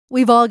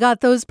We've all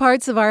got those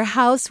parts of our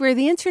house where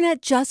the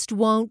internet just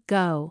won't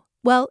go.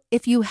 Well,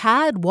 if you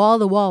had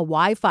wall-to-wall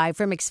Wi-Fi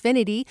from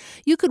Xfinity,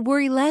 you could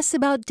worry less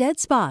about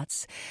dead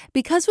spots.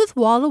 Because with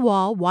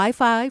wall-to-wall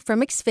Wi-Fi from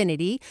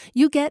Xfinity,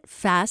 you get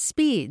fast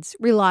speeds,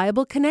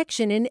 reliable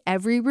connection in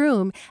every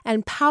room,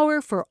 and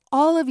power for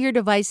all of your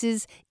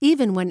devices,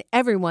 even when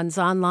everyone's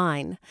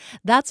online.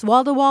 That's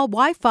wall-to-wall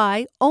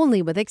Wi-Fi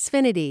only with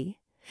Xfinity.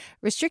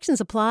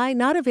 Restrictions apply,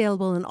 not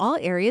available in all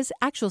areas.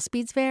 Actual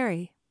speeds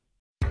vary.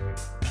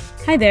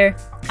 Hi there,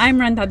 I'm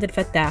Randa Abdel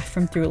Fattah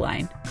from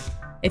Throughline.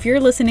 If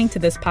you're listening to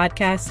this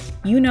podcast,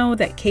 you know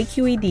that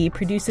KQED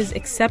produces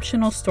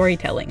exceptional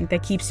storytelling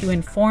that keeps you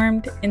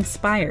informed,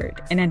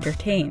 inspired, and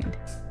entertained.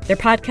 Their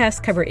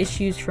podcasts cover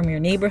issues from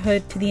your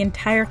neighborhood to the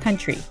entire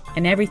country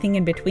and everything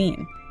in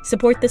between.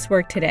 Support this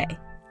work today.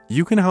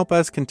 You can help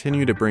us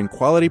continue to bring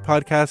quality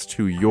podcasts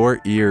to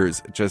your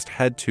ears. Just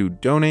head to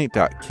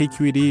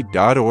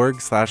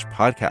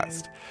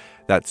donate.kqed.org/podcast.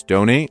 That's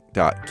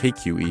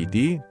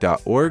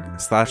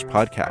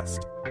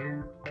donate.kqed.org/podcast.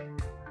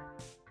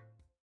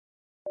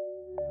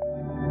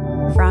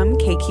 From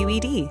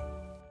KQED.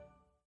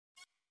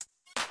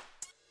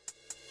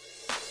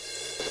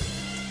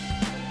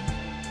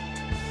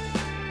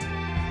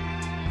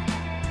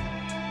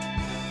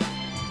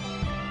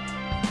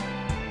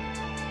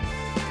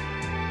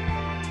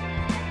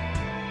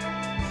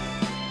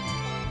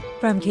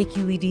 From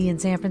KQED in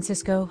San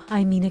Francisco,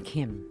 I'm Mina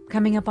Kim.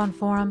 Coming up on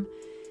Forum,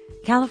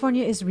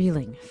 California is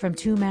reeling from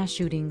 2 mass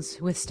shootings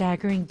with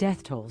staggering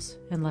death tolls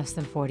in less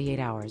than 48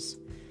 hours.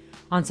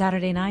 On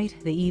Saturday night,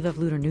 the eve of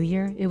Lunar New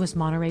Year, it was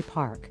Monterey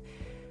Park,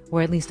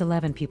 where at least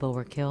 11 people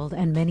were killed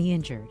and many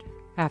injured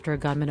after a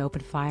gunman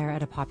opened fire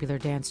at a popular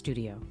dance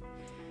studio.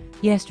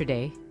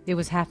 Yesterday, it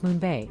was Half Moon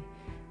Bay,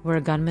 where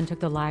a gunman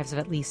took the lives of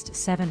at least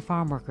 7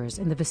 farm workers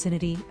in the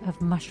vicinity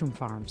of mushroom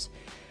farms.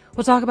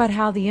 We'll talk about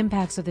how the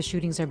impacts of the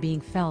shootings are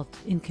being felt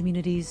in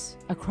communities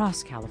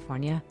across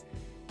California.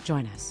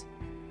 Join us.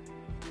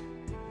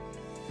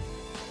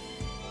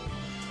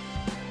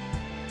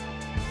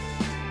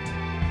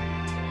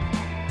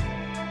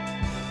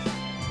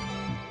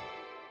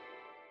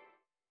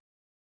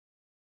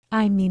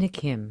 I'm Mina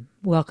Kim.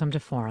 Welcome to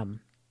Forum.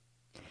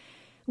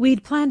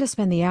 We'd planned to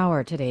spend the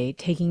hour today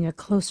taking a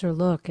closer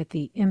look at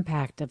the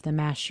impact of the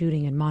mass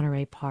shooting in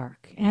Monterey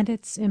Park and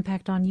its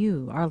impact on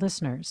you, our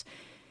listeners.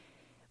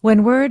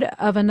 When word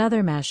of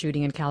another mass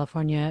shooting in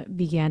California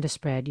began to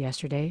spread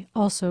yesterday,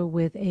 also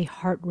with a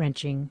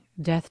heart-wrenching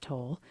death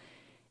toll,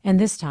 and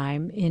this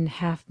time in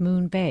Half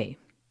Moon Bay.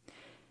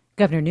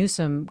 Governor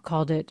Newsom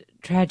called it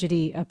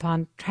tragedy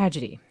upon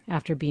tragedy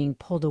after being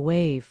pulled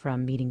away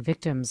from meeting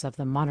victims of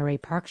the Monterey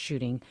Park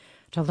shooting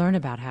to learn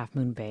about Half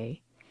Moon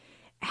Bay.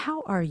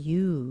 How are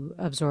you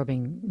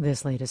absorbing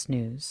this latest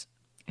news?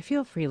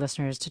 Feel free,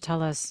 listeners, to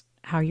tell us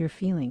how you're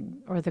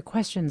feeling or the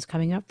questions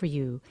coming up for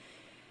you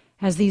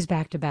as these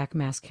back-to-back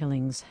mass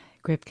killings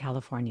grip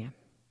California.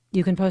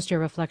 You can post your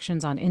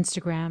reflections on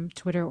Instagram,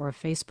 Twitter, or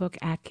Facebook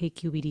at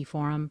KQED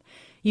Forum.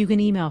 You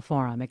can email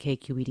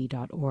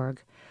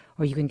forum@kqed.org,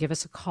 or you can give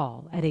us a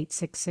call at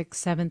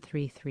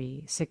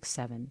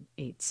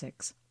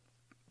 866-733-6786.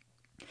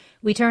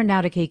 We turn now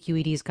to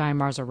KQED's Guy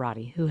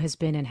Marzorati, who has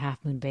been in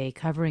Half Moon Bay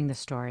covering the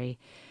story.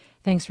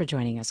 Thanks for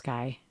joining us,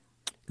 Guy.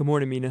 Good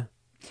morning, Mina.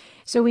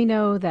 So we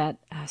know that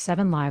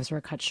 7 lives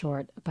were cut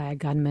short by a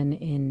gunman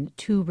in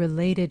 2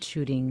 related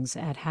shootings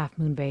at Half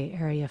Moon Bay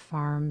area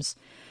farms.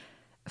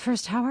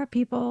 First, how are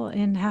people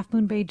in Half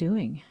Moon Bay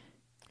doing?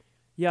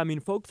 Yeah,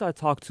 folks I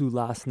talked to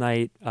last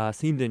night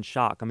seemed in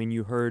shock.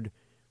 You heard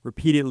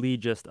repeatedly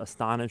just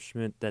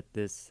astonishment that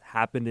this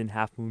happened in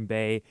Half Moon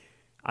Bay.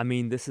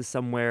 This is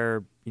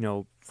somewhere,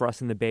 for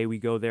us in the Bay, we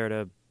go there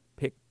to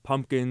pick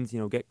pumpkins,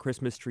 get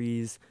Christmas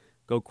trees,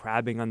 go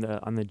crabbing on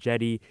the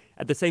jetty.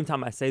 At the same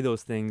time I say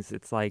those things,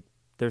 it's like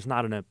there's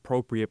not an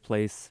appropriate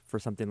place for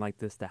something like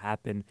this to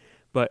happen.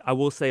 But I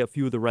will say a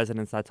few of the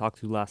residents I talked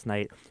to last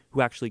night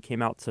who actually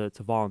came out to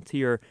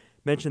volunteer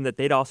mentioned that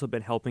they'd also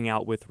been helping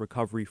out with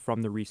recovery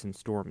from the recent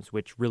storms,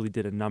 which really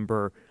did a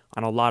number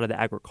on a lot of the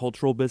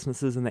agricultural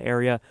businesses in the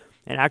area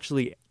and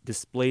actually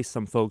displaced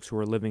some folks who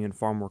were living in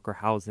farm worker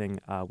housing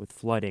with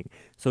flooding.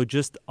 So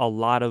just a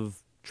lot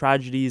of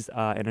tragedies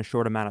in a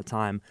short amount of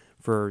time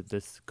for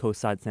this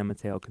coastside San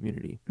Mateo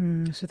community.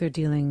 So they're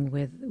dealing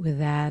with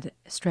that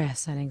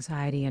stress and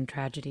anxiety and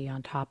tragedy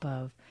on top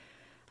of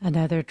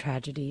another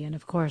tragedy. And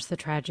of course, the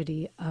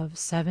tragedy of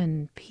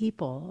 7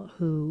 people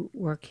who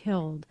were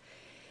killed.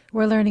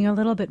 We're learning a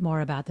little bit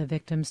more about the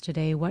victims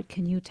today. What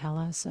can you tell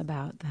us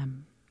about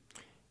them?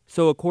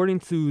 So according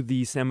to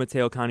the San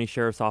Mateo County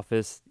Sheriff's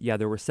Office,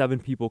 there were 7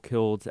 people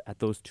killed at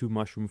those 2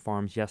 mushroom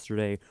farms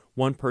yesterday.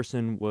 1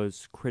 person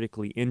was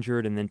critically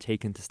injured and then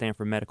taken to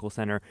Stanford Medical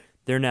Center.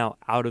 They're now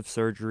out of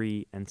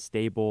surgery and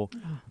stable.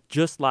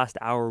 Just last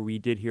hour, we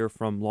did hear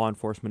from law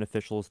enforcement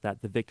officials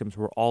that the victims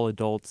were all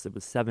adults. It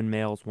was 7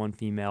 males, 1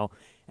 female,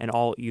 and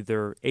all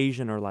either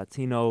Asian or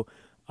Latino.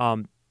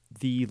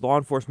 The law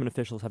enforcement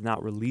officials have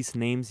not released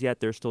names yet.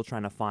 They're still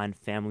trying to find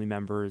family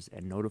members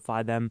and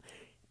notify them.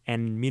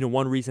 And,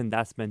 one reason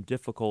that's been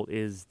difficult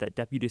is that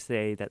deputies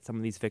say that some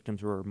of these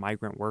victims were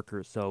migrant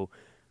workers. So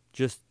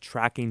just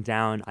tracking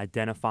down,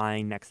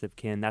 identifying next of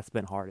kin, that's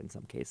been hard in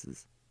some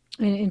cases.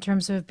 In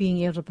terms of being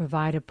able to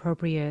provide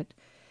appropriate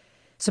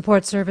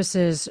support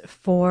services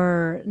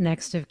for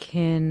next of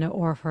kin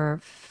or for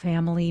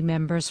family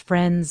members,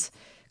 friends,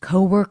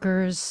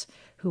 co-workers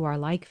who are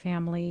like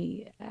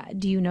family,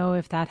 do you know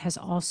if that has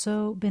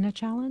also been a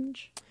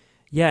challenge?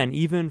 Yeah, and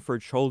even for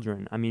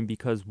children,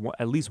 because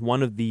at least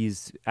one of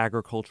these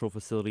agricultural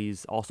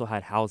facilities also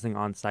had housing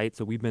on site.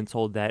 So we've been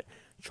told that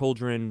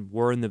children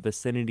were in the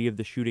vicinity of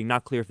the shooting.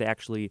 Not clear if they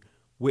actually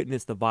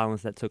witnessed the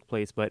violence that took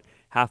place, but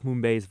Half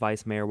Moon Bay's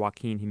Vice Mayor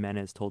Joaquin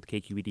Jimenez told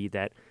KQED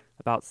that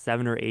about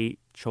 7 or 8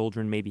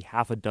 children, maybe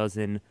half a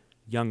dozen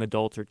young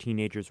adults or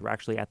teenagers were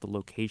actually at the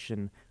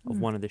location of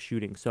one of the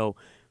shootings. So,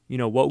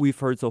 what we've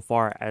heard so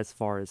far as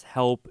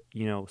help,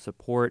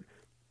 support,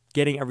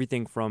 getting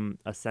everything from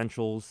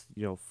essentials,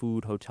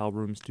 food, hotel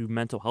rooms, to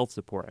mental health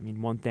support.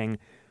 One thing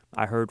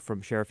I heard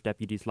from sheriff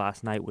deputies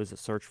last night was a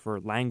search for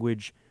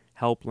language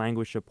help,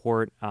 language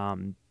support.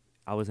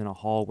 I was in a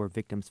hall where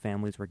victims'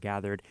 families were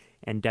gathered,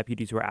 and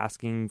deputies were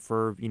asking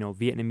for,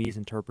 Vietnamese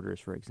interpreters,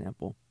 for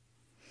example.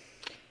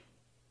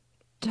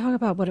 Talk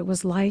about what it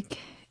was like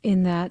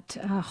in that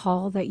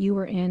hall that you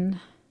were in.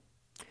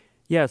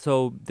 Yeah,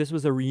 so this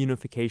was a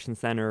reunification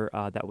center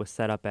that was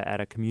set up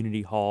at a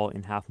community hall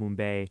in Half Moon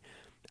Bay.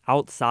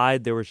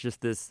 Outside, there was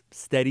just this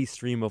steady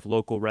stream of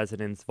local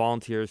residents,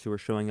 volunteers who were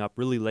showing up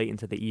really late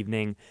into the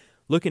evening,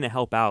 looking to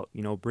help out,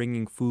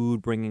 bringing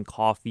food, bringing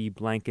coffee,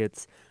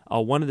 blankets.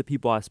 One of the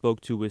people I spoke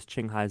to was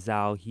Qinghai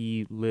Zhao.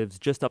 He lives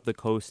just up the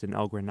coast in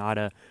El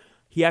Granada.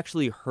 He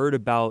actually heard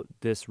about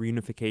this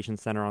reunification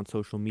center on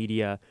social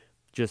media,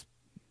 just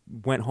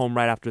went home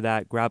right after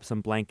that, grabbed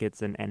some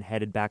blankets, and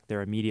headed back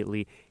there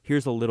immediately.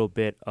 Here's a little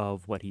bit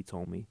of what he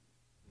told me.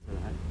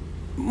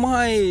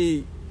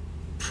 My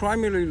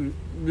primary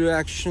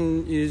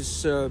reaction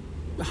is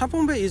Half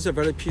Moon Bay is a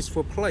very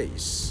peaceful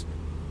place.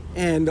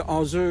 And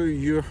although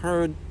you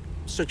heard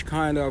such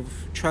kind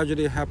of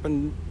tragedy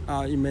happen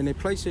in many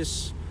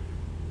places,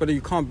 but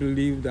you can't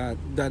believe that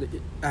it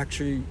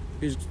actually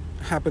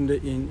happened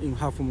in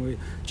Half Moon Bay.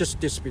 Just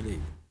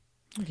disbelief.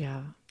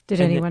 Yeah. Did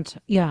anyone?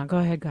 Go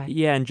ahead, Guy.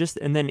 Yeah,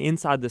 and then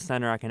inside the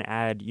center, I can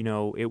add,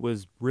 it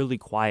was really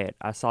quiet.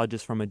 I saw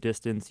just from a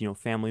distance,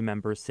 family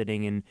members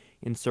sitting in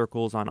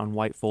circles on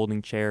white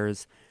folding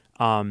chairs.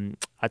 I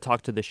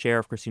talked to the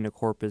sheriff, Christina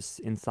Corpus,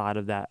 inside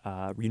of that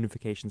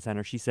reunification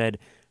center. She said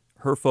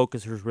her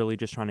focus was really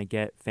just trying to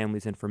get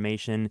families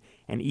information,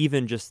 and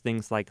even just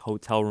things like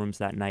hotel rooms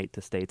that night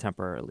to stay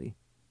temporarily.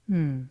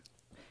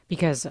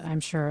 Because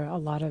I'm sure a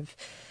lot of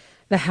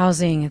the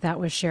housing that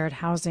was shared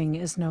housing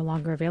is no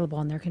longer available,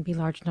 and there can be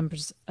large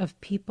numbers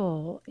of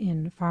people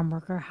in farm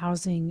worker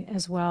housing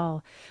as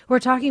well. We're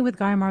talking with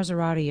Guy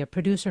Marzorati, a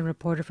producer and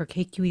reporter for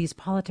KQED's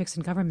Politics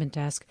and Government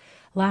Desk.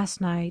 Last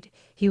night,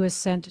 he was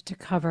sent to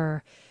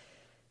cover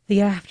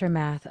the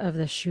aftermath of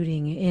the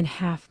shooting in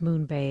Half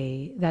Moon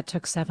Bay that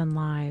took 7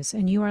 lives.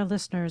 And you, our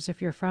listeners,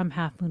 if you're from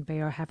Half Moon Bay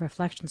or have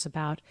reflections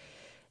about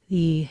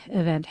the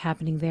event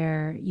happening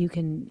there, you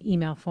can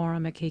email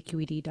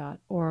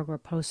forum@kqed.org or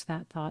post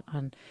that thought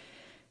on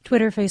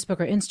Twitter,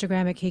 Facebook, or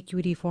Instagram at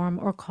KQED Forum,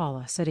 or call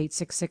us at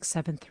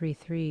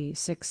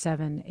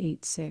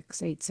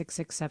 866-733-6786,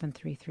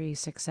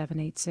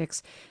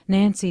 866-733-6786.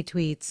 Nancy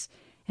tweets,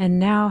 and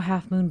now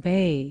Half Moon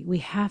Bay, we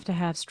have to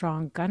have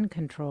strong gun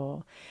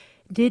control.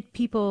 Did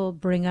people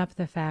bring up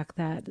the fact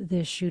that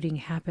this shooting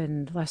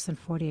happened less than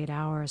 48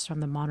 hours from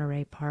the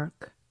Monterey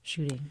Park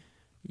shooting?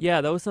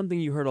 Yeah, that was something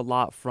you heard a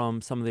lot from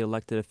some of the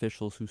elected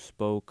officials who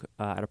spoke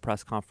at a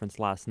press conference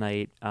last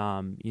night.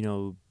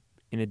 In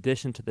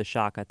addition to the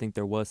shock, I think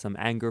there was some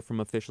anger from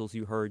officials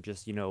you heard,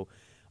 just,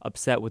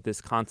 upset with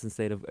this constant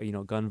state of,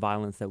 gun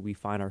violence that we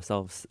find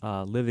ourselves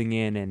living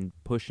in, and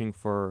pushing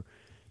for,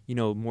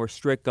 more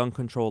strict gun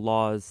control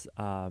laws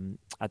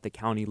at the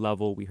county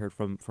level. We heard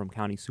from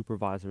county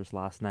supervisors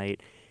last night.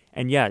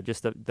 And yeah,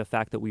 just the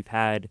fact that we've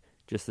had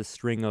just a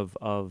string of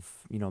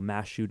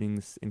mass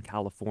shootings in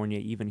California,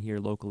 even here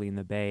locally in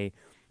the Bay,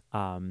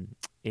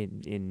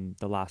 in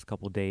the last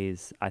couple of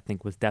days, I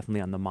think was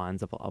definitely on the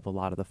minds of a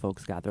lot of the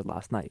folks gathered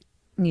last night.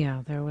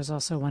 Yeah, there was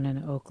also one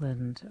in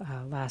Oakland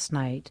last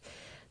night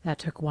that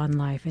took 1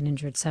 life and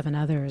injured 7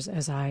 others,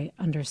 as I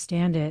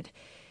understand it.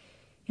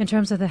 In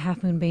terms of the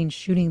Half Moon Bay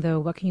shooting, though,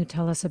 what can you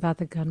tell us about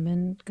the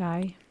gunman,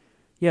 Guy?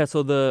 Yeah,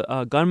 so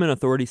the gunman,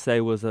 authorities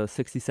say, was a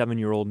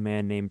 67-year-old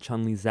man named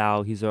Chunli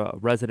Zhao. He's a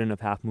resident of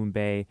Half Moon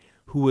Bay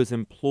who was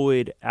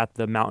employed at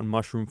the Mountain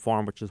Mushroom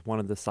Farm, which is one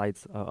of the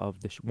sites of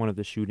one of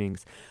the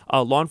shootings.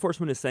 Law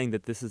enforcement is saying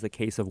that this is a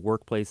case of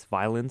workplace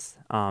violence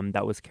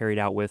that was carried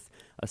out with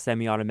a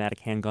semi-automatic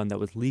handgun that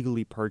was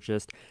legally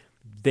purchased.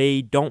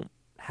 They don't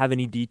have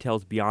any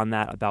details beyond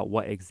that about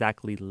what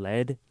exactly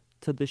led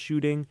to the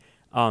shooting.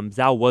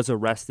 Zhao was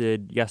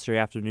arrested yesterday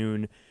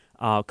afternoon,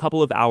 a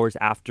couple of hours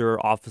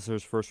after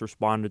officers first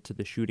responded to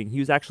the shooting. He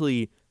was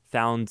actually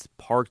found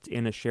parked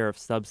in a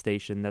sheriff's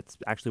substation. That's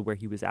actually where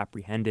he was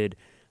apprehended.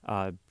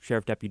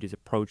 Sheriff deputies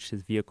approached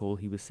his vehicle.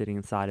 He was sitting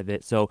inside of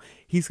it. So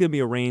he's going to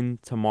be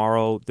arraigned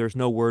tomorrow. There's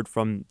no word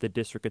from the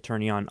district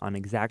attorney on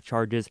exact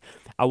charges.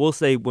 I will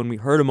say, when we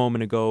heard a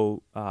moment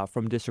ago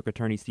from District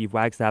Attorney Steve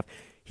Wagstaff,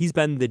 he's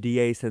been the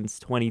DA since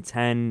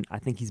 2010. I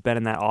think he's been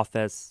in that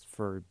office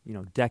for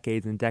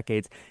decades and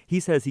decades. He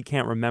says he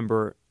can't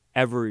remember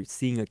ever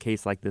seeing a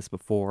case like this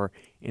before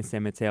in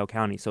San Mateo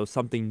County. So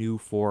something new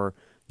for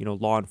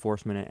law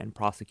enforcement and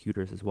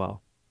prosecutors as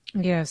well.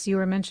 Yes, you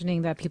were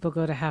mentioning that people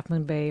go to Half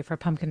Moon Bay for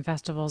pumpkin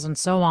festivals and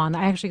so on.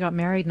 I actually got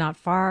married not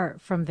far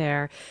from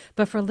there.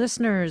 But for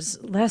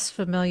listeners less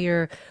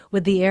familiar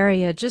with the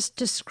area, just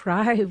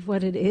describe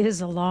what it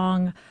is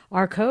along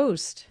our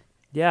coast.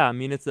 Yeah, I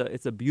mean, it's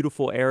a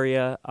beautiful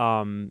area,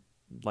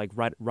 like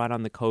right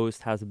on the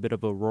coast, has a bit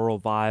of a rural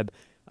vibe.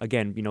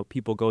 Again,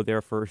 people go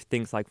there for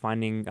things like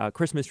finding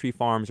Christmas tree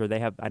farms, or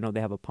I know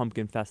they have a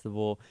pumpkin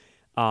festival,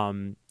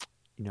 crab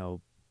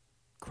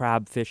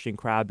fishing,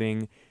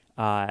 crabbing.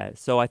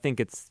 So I think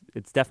it's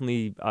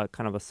definitely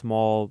kind of a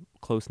small,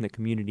 close-knit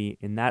community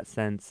in that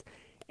sense,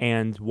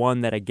 and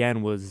one that,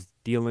 again, was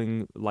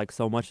dealing, like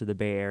so much of the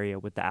Bay Area,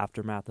 with the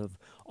aftermath of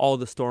all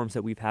the storms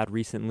that we've had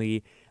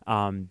recently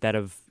that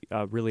have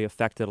really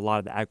affected a lot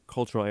of the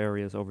agricultural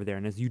areas over there.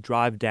 And as you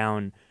drive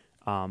down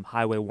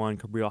Highway 1,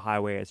 Cabrillo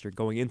Highway, as you're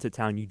going into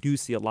town, you do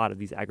see a lot of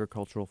these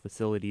agricultural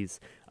facilities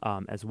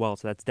as well.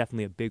 So that's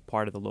definitely a big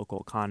part of the local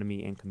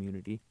economy and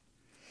community.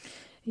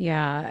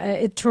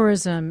 Yeah,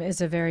 tourism is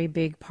a very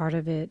big part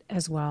of it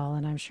as well,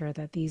 and I'm sure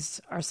that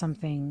this is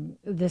something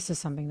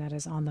that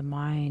is on the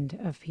mind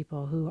of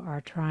people who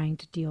are trying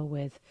to deal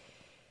with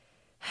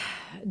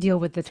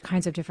the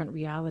kinds of different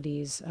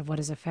realities of what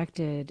has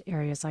affected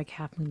areas like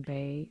Half Moon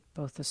Bay,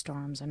 both the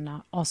storms and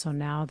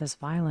now this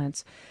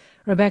violence.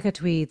 Rebecca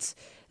tweets,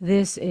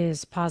 "This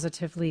is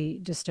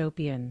positively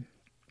dystopian."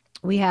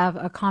 We have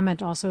a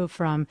comment also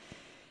from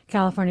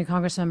California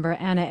Congressmember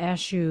Anna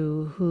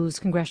Eshoo, whose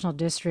congressional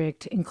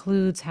district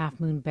includes Half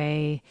Moon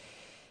Bay.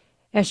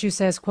 Eshoo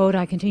says, quote,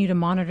 "I continue to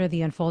monitor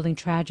the unfolding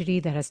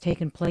tragedy that has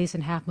taken place in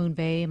Half Moon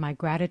Bay. My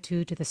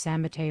gratitude to the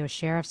San Mateo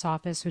Sheriff's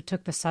Office, who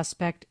took the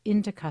suspect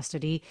into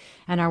custody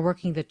and are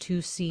working the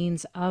two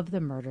scenes of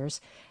the murders.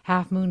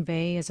 Half Moon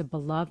Bay is a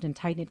beloved and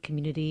tight-knit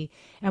community,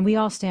 and we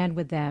all stand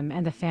with them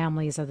and the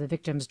families of the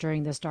victims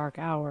during this dark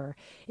hour.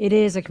 It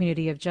is a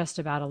community of just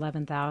about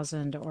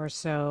 11,000 or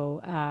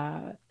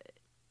so,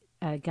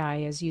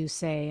 Guy, as you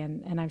say,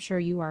 and I'm sure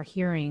you are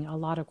hearing a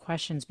lot of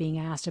questions being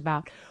asked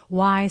about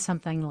why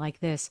something like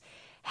this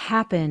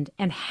happened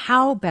and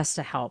how best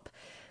to help.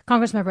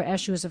 Congressmember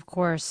Eshoo is, of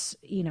course,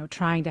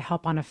 trying to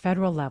help on a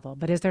federal level,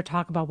 but is there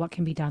talk about what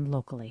can be done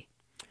locally?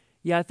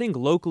 Yeah, I think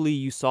locally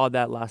you saw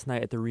that last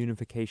night at the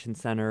Reunification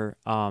Center,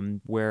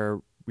 where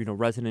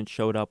residents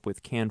showed up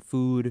with canned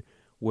food,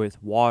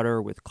 with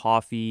water, with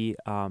coffee.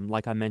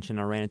 Like I mentioned,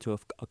 I ran into a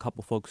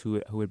couple folks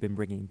who had been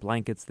bringing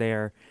blankets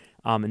there.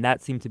 And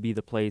that seemed to be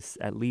the place,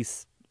 at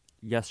least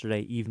yesterday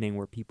evening,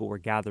 where people were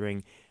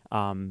gathering,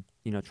 trying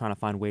to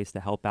find ways to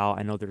help out.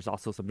 I know there's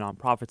also some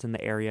nonprofits in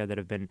the area that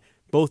have been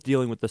both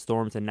dealing with the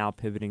storms and now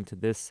pivoting to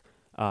this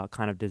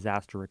kind of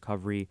disaster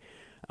recovery.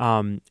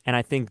 And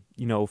I think,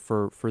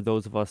 for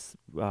those of us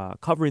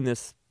covering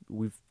this,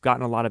 we've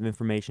gotten a lot of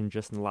information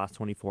just in the last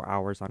 24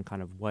 hours on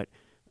kind of what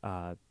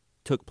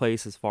took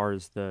place as far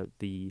as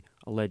the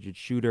alleged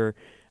shooter.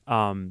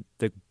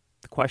 The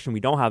question we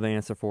don't have an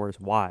answer for is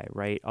why,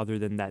 right? Other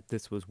than that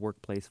this was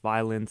workplace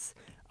violence,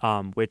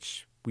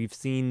 which we've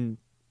seen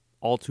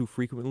all too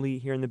frequently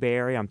here in the Bay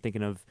Area. I'm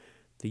thinking of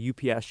the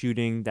UPS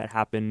shooting that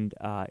happened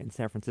in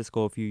San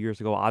Francisco a few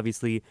years ago.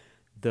 Obviously,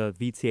 the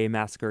VTA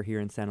massacre here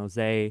in San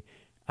Jose.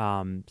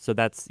 So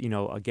that's,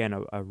 again,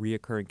 a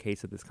reoccurring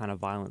case of this kind of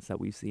violence that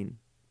we've seen.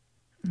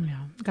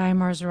 Yeah. Guy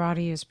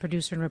Marzorati is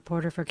producer and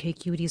reporter for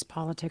KQED's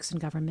Politics and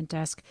Government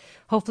Desk.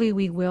 Hopefully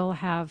we will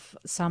have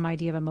some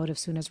idea of a motive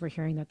soon, as we're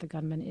hearing that the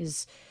gunman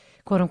is,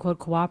 quote unquote,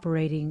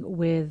 cooperating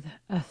with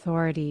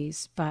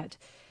authorities. But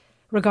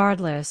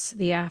regardless,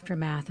 the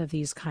aftermath of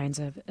these kinds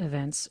of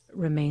events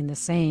remain the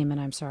same. And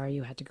I'm sorry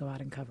you had to go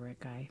out and cover it,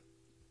 Guy.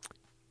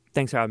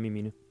 Thanks for having me,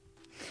 Mina.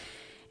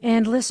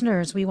 And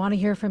listeners, we want to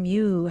hear from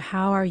you.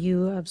 How are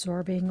you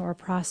absorbing or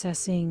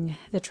processing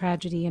the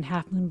tragedy in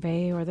Half Moon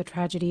Bay or the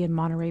tragedy in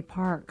Monterey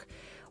Park?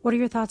 What are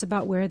your thoughts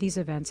about where these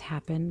events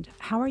happened?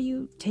 How are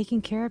you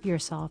taking care of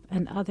yourself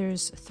and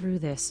others through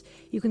this?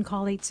 You can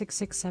call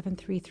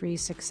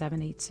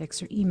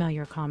 866-733-6786 or email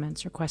your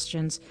comments or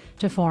questions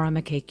to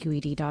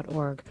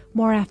forum@kqed.org.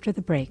 More after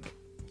the break.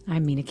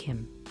 I'm Mina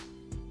Kim.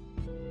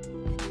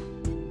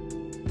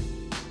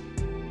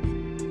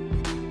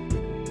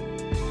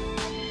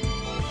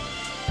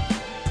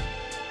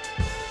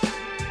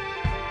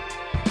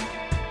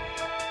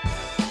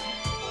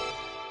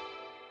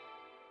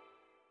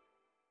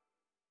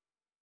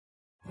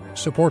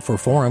 Support for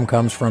Forum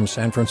comes from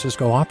San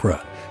Francisco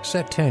Opera.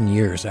 Set 10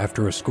 years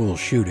after a school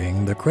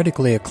shooting, the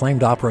critically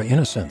acclaimed opera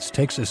Innocence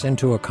takes us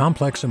into a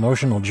complex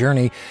emotional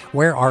journey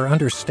where our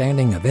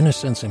understanding of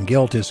innocence and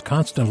guilt is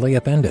constantly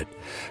upended.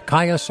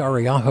 Kaya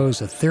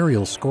Sariaho's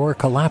ethereal score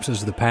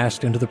collapses the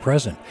past into the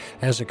present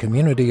as a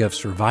community of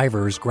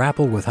survivors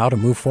grapple with how to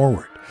move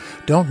forward.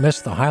 Don't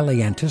miss the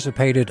highly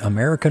anticipated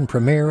American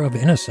premiere of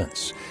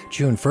Innocence,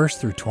 June 1st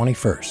through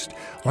 21st.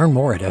 Learn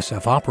more at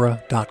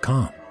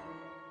sfopera.com.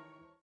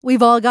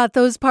 We've all got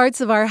those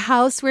parts of our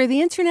house where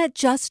the internet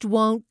just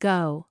won't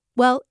go.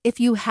 Well, if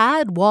you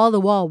had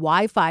wall-to-wall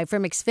Wi-Fi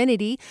from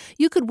Xfinity,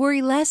 you could worry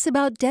less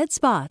about dead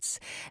spots.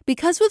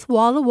 Because with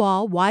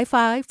wall-to-wall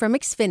Wi-Fi from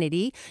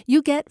Xfinity,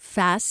 you get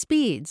fast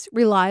speeds,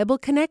 reliable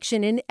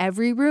connection in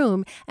every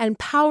room, and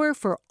power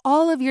for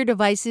all of your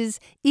devices,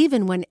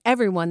 even when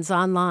everyone's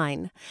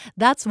online.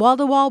 That's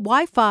wall-to-wall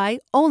Wi-Fi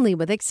only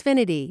with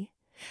Xfinity.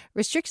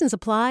 Restrictions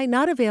apply,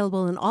 not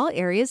available in all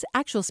areas.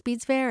 Actual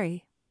speeds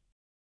vary.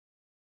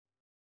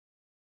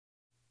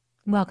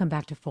 Welcome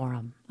back to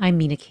Forum. I'm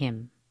Mina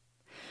Kim.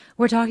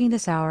 We're talking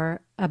this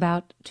hour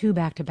about 2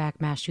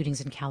 back-to-back mass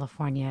shootings in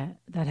California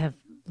that have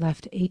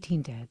left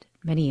 18 dead,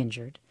 many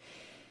injured.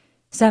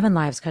 7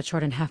 lives cut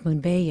short in Half Moon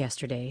Bay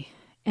yesterday,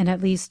 and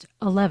at least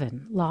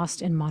 11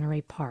 lost in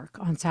Monterey Park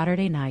on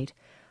Saturday night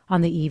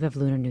on the eve of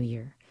Lunar New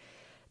Year.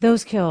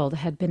 Those killed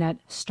had been at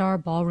Star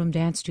Ballroom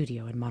Dance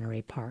Studio in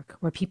Monterey Park,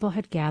 where people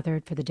had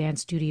gathered for the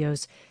dance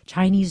studio's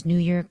Chinese New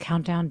Year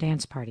countdown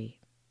dance party.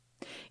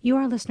 You,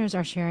 our listeners,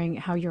 are sharing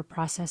how you're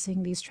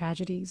processing these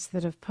tragedies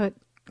that have put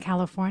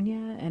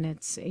California and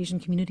its Asian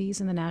communities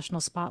in the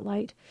national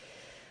spotlight.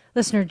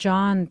 Listener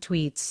John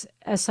tweets,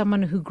 as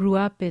someone who grew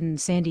up in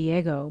San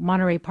Diego,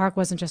 Monterey Park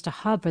wasn't just a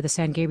hub for the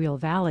San Gabriel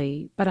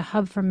Valley, but a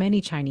hub for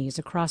many Chinese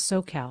across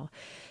SoCal.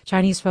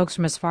 Chinese folks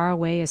from as far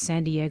away as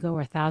San Diego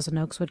or Thousand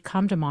Oaks would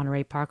come to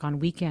Monterey Park on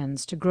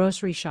weekends to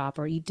grocery shop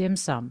or eat dim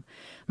sum.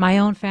 My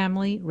own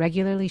family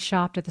regularly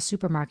shopped at the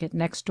supermarket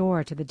next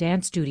door to the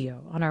dance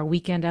studio on our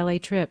weekend LA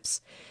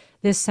trips.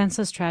 This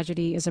senseless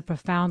tragedy is a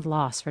profound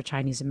loss for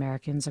Chinese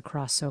Americans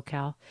across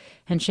SoCal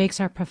and shakes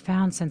our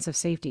profound sense of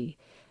safety,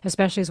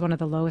 especially as one of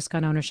the lowest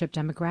gun ownership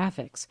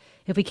demographics.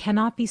 If we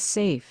cannot be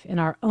safe in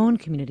our own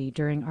community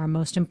during our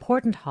most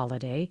important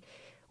holiday,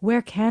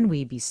 where can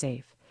we be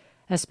safe?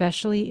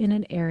 Especially in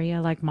an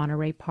area like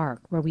Monterey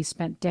Park, where we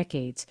spent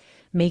decades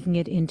making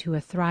it into a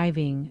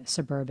thriving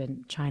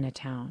suburban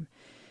Chinatown.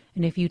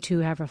 And if you too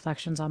have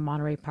reflections on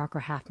Monterey Park or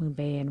Half Moon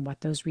Bay and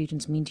what those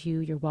regions mean to you,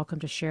 you're welcome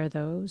to share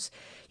those.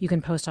 You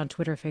can post on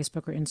Twitter,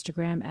 Facebook, or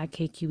Instagram at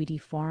KQED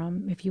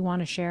Forum. If you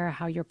want to share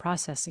how you're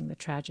processing the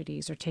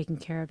tragedies or taking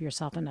care of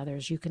yourself and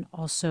others, you can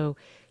also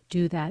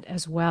do that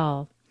as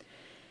well.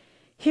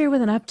 Here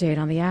with an update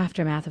on the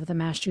aftermath of the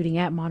mass shooting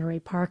at Monterey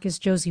Park is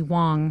Josie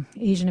Wong,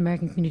 Asian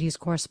American Communities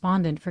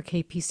correspondent for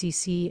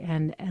KPCC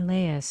and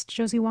LAist.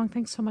 Josie Wong,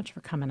 thanks so much for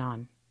coming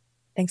on.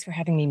 Thanks for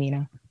having me,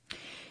 Mina.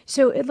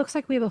 So it looks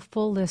like we have a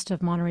full list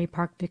of Monterey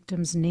Park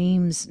victims'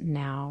 names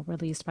now,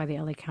 released by the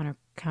LA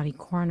County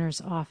Coroner's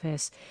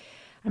Office.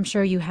 I'm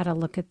sure you had a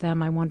look at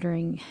them. I'm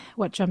wondering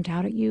what jumped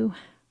out at you.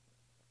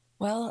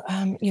 Well,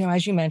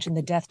 as you mentioned,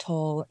 the death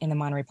toll in the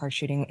Monterey Park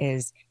shooting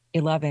is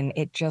 11.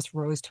 It just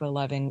rose to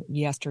 11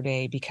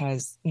 yesterday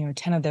because,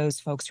 10 of those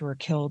folks who were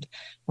killed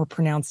were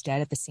pronounced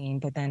dead at the scene,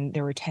 but then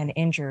there were 10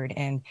 injured,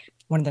 and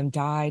one of them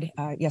died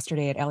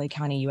yesterday at LA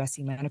County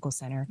USC Medical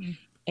Center. Mm-hmm.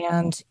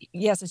 And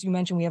yes, as you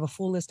mentioned, we have a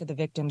full list of the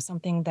victims.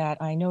 Something that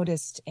I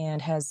noticed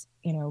and has,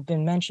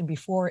 been mentioned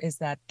before is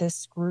that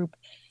this group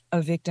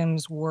of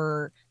victims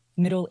were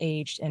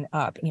middle-aged and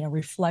up,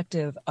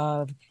 reflective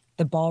of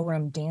the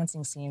ballroom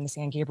dancing scene in the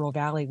San Gabriel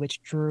Valley,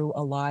 which drew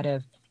a lot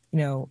of,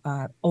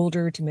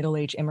 older to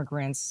middle-aged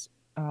immigrants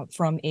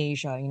from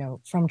Asia,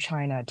 from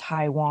China,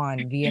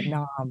 Taiwan,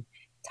 Vietnam,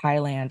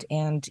 Thailand.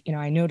 And,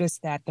 I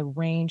noticed that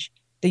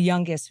the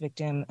youngest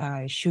victim,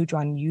 Xu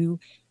Zhuanyu,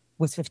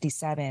 was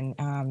 57.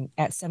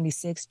 At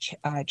 76,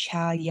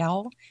 Cha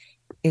Yao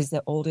is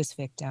the oldest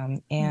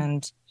victim.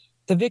 And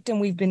the victim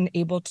we've been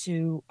able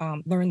to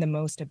learn the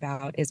most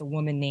about is a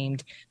woman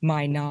named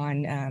Mai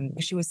Nan.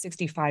 She was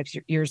 65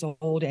 years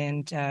old,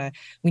 and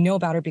we know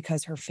about her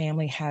because her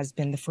family has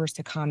been the first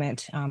to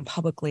comment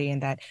publicly,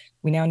 and that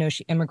we now know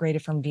she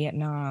immigrated from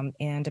Vietnam,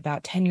 and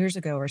about 10 years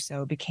ago or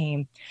so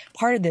became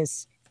part of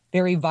this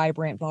very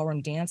vibrant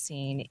ballroom dance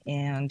scene.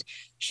 And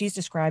she's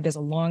described as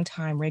a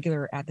longtime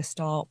regular at the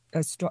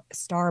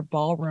Star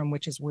Ballroom,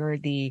 which is where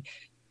the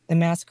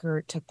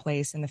massacre took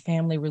place. And the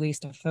family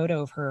released a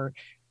photo of her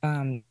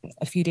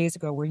a few days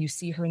ago where you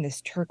see her in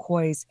this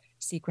turquoise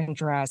sequin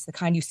dress, the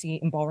kind you see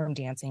in ballroom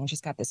dancing. And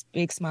she's got this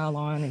big smile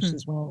on, and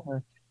she's wearing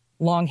her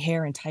long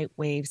hair and tight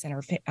waves. And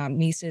her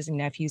nieces and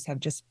nephews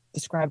have just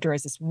described her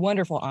as this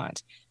wonderful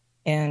aunt.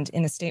 And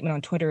in a statement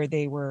on Twitter,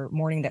 they were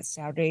mourning that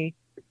Saturday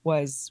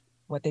was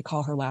what they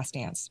call her last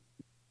dance.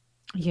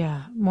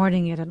 Yeah,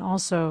 mourning it, and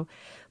also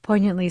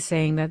poignantly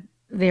saying that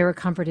they were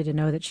comforted to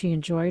know that she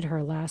enjoyed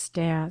her last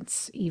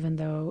dance, even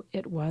though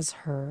it was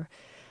her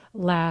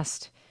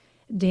last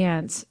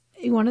dance.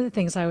 One of the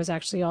things I was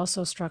actually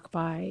also struck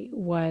by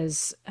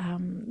was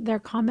their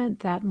comment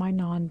that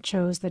Mainan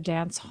chose the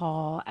dance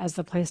hall as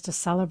the place to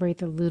celebrate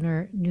the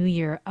Lunar New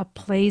Year, a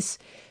place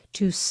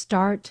to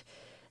start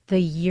the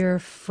year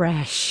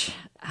fresh.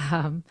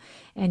 And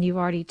you've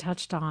already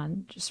touched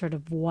on just sort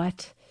of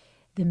what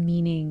the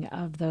meaning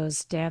of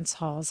those dance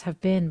halls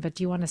have been, but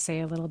do you want to say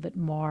a little bit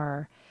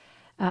more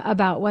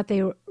about what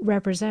they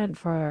represent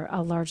for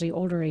a largely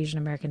older Asian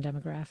American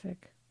demographic?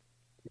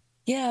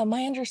 Yeah,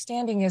 my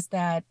understanding is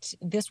that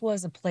this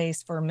was a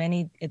place for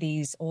many of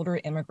these older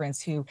immigrants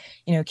who,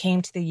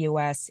 came to the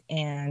U.S.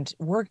 and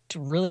worked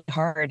really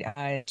hard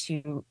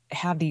to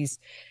have these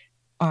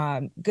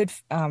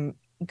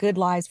good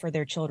lives for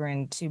their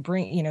children, to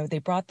bring, they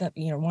brought them,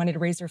 wanted to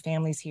raise their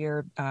families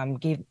here,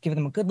 give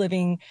them a good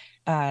living,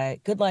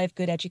 good life,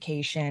 good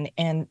education.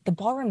 And the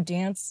ballroom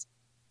dance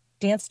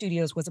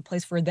studios was a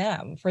place for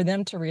them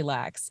to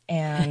relax.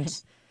 And,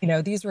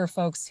 these were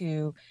folks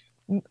who,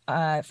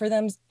 for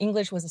them,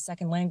 English was a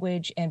second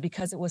language. And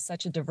because it was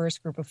such a diverse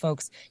group of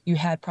folks, you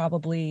had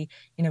probably,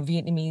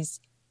 Vietnamese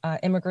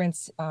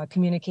immigrants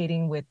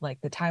communicating with like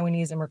the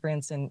Taiwanese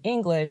immigrants in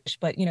English.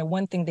 But,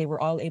 one thing they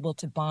were all able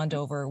to bond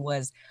over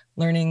was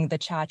learning the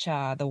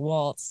cha-cha, the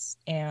waltz,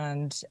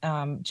 and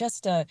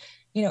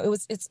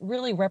it's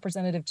really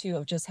representative too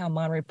of just how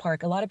Monterey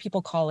Park, a lot of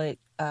people call it,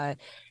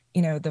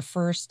 the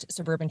first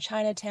suburban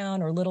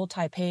Chinatown or Little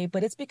Taipei,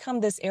 but it's become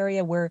this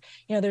area where,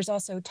 there's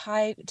also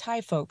Thai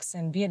folks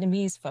and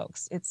Vietnamese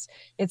folks.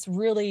 It's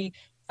really,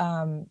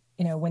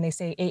 when they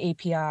say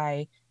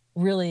AAPI,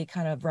 really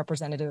kind of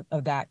representative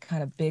of that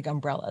kind of big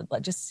umbrella,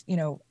 like just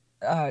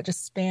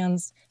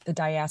spans the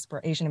diaspora,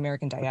 Asian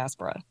American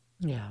diaspora.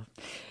 Yeah.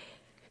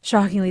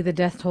 Shockingly, the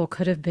death toll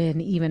could have been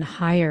even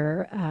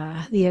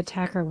higher. The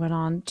attacker went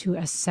on to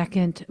a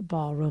second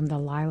ballroom, the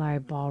Lai Lai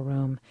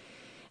Ballroom.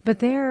 But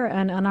there,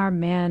 and our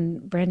man,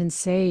 Brandon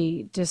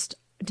Say, just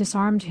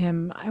disarmed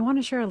him. I want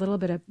to share a little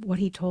bit of what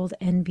he told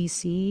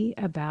NBC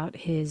about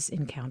his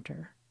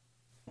encounter.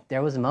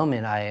 There was a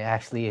moment I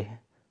actually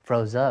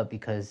froze up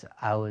because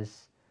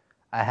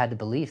I had the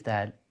belief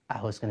that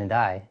I was going to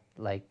die.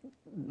 Like,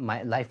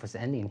 my life was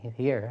ending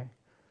here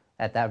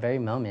at that very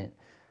moment.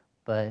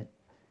 But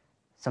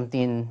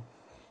something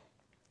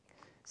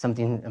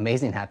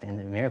amazing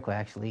happened, a miracle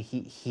actually.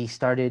 He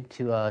started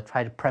to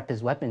try to prep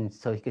his weapon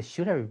so he could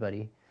shoot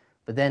everybody.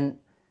 But then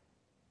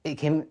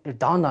it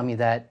dawned on me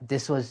that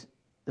this was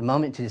the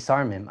moment to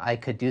disarm him. I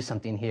could do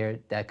something here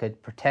that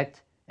could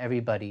protect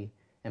everybody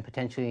and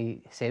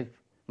potentially save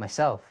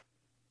myself.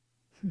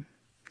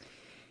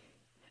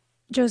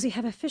 Josie,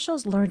 have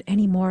officials learned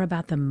any more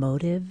about the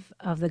motive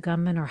of the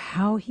gunman or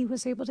how he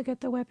was able to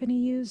get the weapon he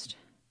used?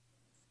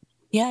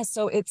 Yeah,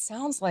 so it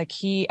sounds like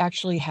he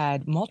actually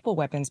had multiple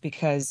weapons,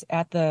 because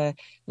at the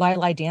Lai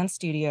Lai Dance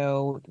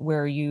Studio,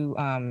 where you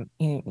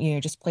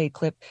just played a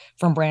clip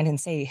from Brandon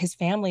Say, his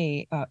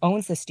family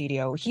owns the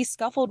studio. He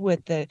scuffled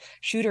with the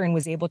shooter and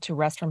was able to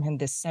wrest from him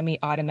this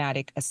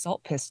semi-automatic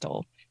assault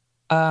pistol.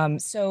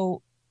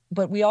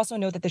 But we also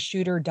know that the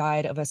shooter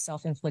died of a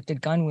self-inflicted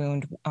gun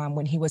wound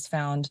when he was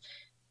found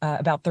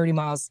about 30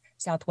 miles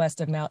southwest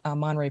of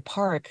Monterey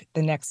Park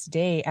the next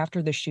day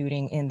after the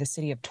shooting in the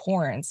city of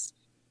Torrance.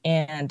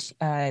 And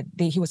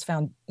he was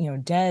found,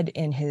 dead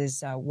in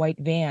his white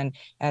van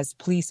as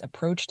police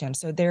approached him.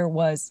 So there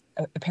was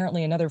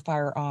apparently another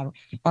firearm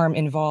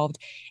involved.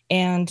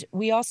 And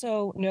we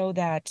also know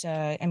that,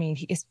 the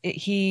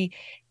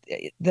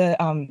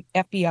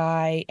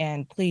FBI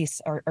and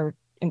police are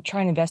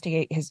trying to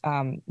investigate his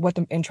and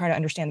try to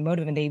understand the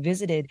motive. And they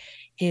visited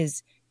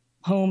his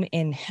home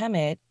in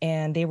Hemet,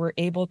 and they were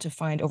able to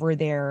find over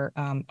there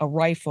a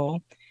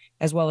rifle,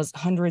 as well as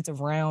hundreds of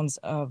rounds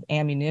of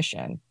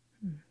ammunition.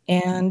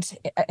 And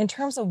in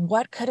terms of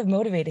what could have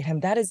motivated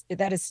him, that is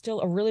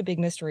still a really big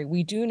mystery.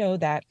 We do know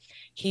that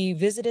he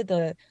visited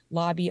the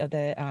lobby of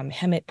the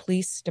Hemet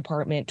Police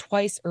Department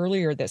twice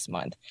earlier this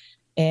month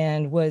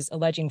and was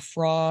alleging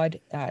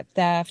fraud,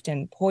 theft,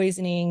 and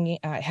poisoning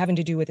having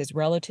to do with his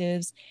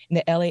relatives in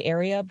the LA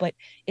area. But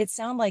it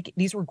sounded like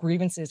these were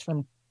grievances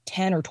from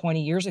 10 or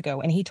 20 years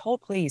ago. And he told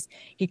police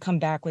he'd come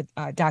back with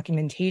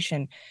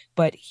documentation,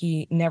 but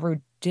he never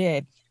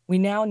did. We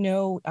now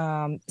know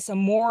some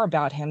more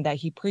about him, that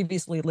he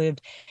previously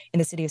lived in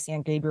the city of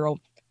San Gabriel,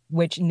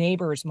 which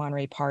neighbors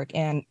Monterey Park.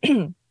 And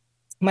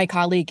my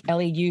colleague,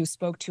 Ellie Yu,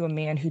 spoke to a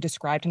man who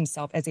described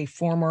himself as a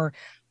former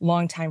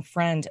longtime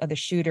friend of the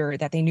shooter,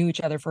 that they knew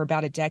each other for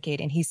about a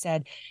decade. And he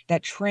said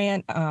that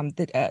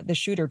the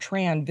shooter,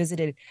 Tran,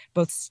 visited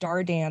both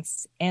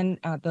Stardance and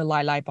the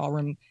Lai Lai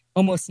Ballroom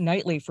almost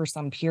nightly for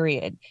some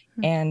period.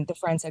 And the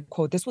friend said,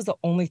 quote, "This was the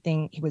only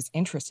thing he was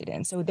interested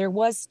in." So there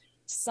was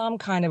some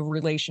kind of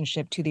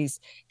relationship to these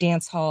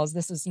dance halls.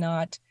 This is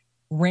not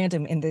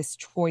random in these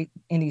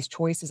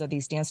choices of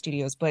these dance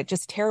studios, but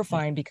just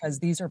terrifying, because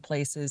these are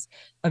places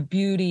of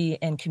beauty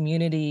and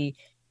community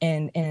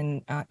and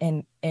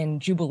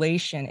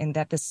jubilation, and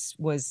that this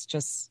was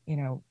just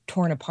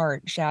torn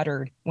apart,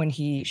 shattered when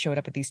he showed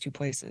up at these two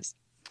places.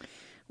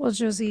 Well,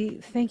 Josie,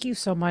 thank you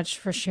so much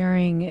for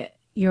sharing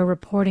your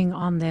reporting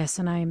on this,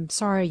 and I'm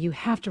sorry you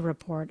have to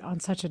report on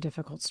such a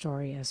difficult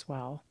story as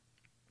well.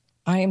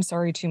 I am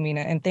sorry too,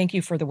 Mina, and thank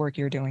you for the work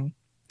you're doing.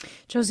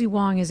 Josie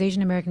Wong is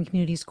Asian American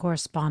Communities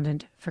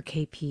Correspondent for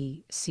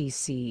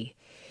KPCC.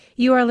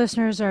 You, our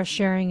listeners, are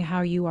sharing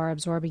how you are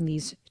absorbing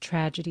these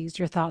tragedies,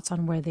 your thoughts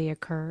on where they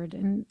occurred,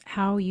 and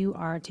how you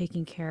are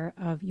taking care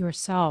of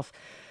yourself.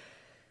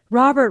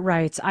 Robert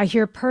writes, I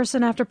hear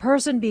person after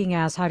person being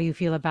asked, how do you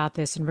feel about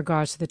this in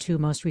regards to the 2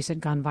 most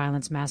recent gun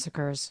violence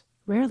massacres?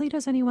 Rarely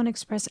does anyone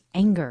express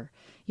anger,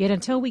 yet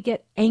until we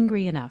get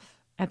angry enough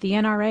at the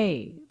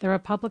NRA, the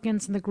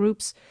Republicans, and the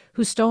groups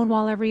who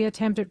stonewall every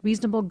attempt at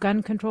reasonable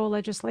gun control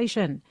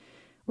legislation,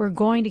 we're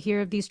going to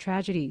hear of these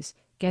tragedies.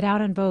 Get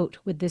out and vote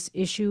with this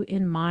issue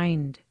in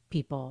mind,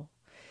 people.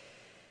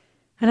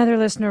 Another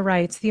listener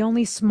writes, the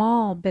only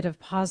small bit of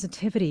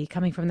positivity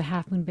coming from the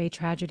Half Moon Bay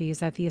tragedy is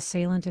that the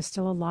assailant is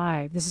still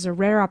alive. This is a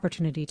rare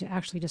opportunity to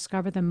actually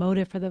discover the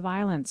motive for the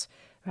violence,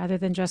 rather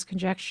than just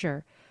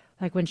conjecture,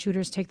 like when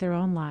shooters take their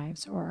own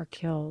lives or are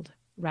killed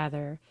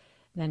rather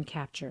than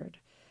captured.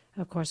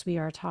 Of course, we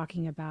are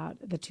talking about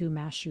the 2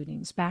 mass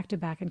shootings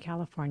back-to-back in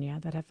California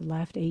that have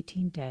left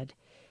 18 dead,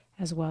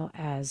 as well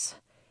as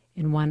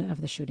in one of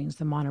the shootings,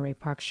 the Monterey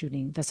Park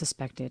shooting, the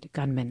suspected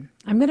gunman.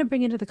 I'm going to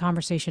bring into the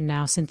conversation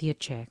now Cynthia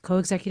Che,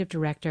 co-executive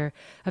director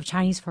of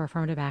Chinese for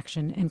Affirmative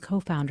Action and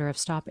co-founder of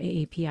Stop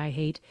AAPI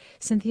Hate.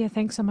 Cynthia,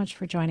 thanks so much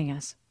for joining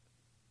us.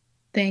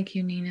 Thank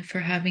you, Nina, for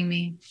having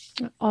me.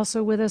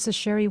 Also with us is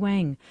Sherry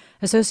Wang,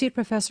 associate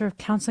professor of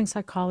counseling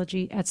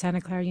psychology at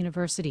Santa Clara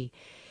University.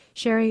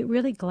 Sherry,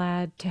 really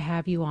glad to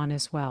have you on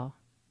as well.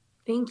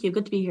 Thank you.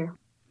 Good to be here.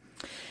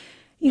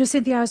 You know,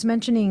 Cynthia, I was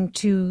mentioning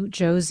to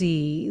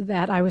Josie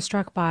that I was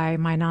struck by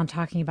my non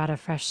talking about a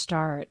fresh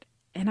start.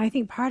 And I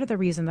think part of the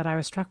reason that I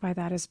was struck by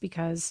that is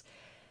because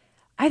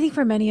I think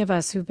for many of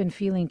us who've been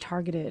feeling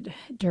targeted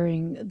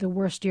during the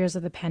worst years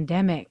of the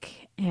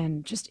pandemic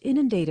and just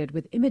inundated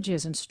with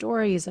images and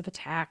stories of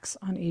attacks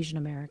on Asian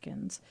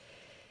Americans,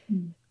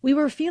 we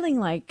were feeling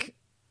like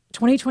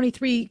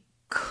 2023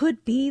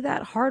 could be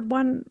that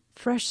hard-won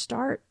fresh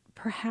start,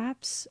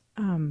 perhaps.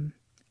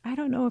 I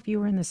don't know if you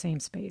were in the same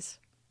space.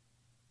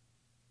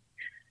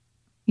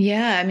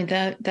 Yeah, I mean,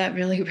 that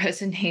really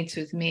resonates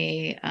with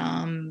me.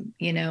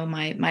 You know,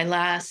 my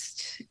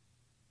last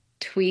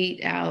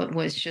tweet out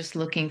was just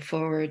looking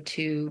forward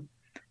to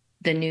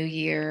the new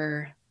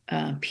year,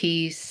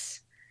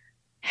 peace,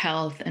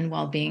 health, and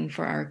well-being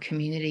for our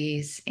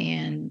communities,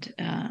 and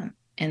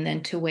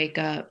then to wake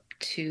up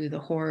to the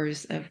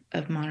horrors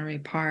of Monterey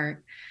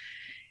Park.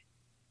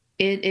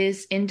 It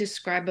is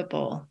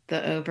indescribable,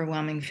 the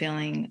overwhelming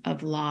feeling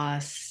of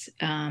loss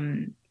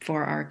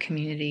for our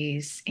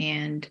communities.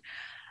 And,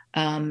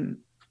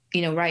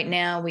 you know, right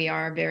now we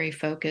are very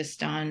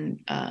focused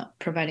on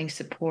providing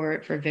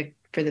support for the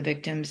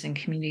victims and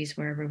communities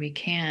wherever we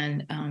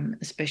can,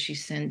 especially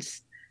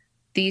since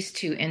these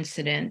 2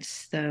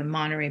 incidents, the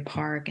Monterey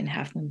Park and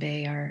Half Moon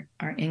Bay,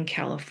 are in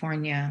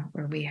California,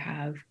 where we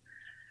have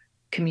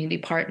community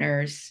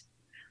partners.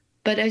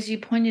 But as you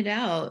pointed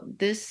out,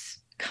 this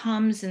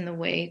comes in the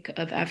wake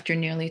of after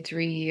nearly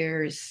 3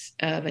 years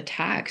of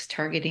attacks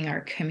targeting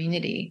our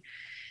community.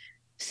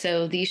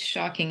 So these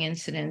shocking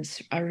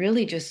incidents are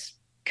really just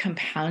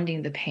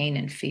compounding the pain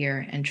and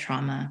fear and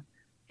trauma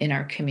in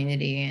our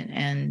community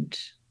and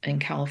in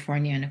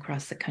California and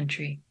across the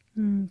country.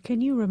 Can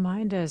you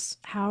remind us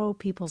how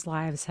people's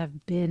lives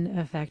have been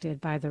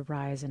affected by the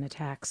rise in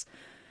attacks?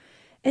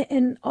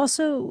 And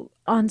also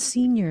on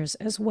seniors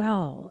as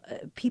well,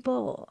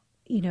 people,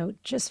 you know,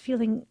 just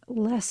feeling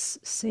less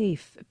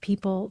safe,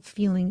 people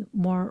feeling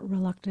more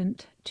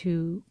reluctant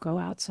to go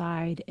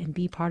outside and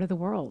be part of the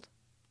world.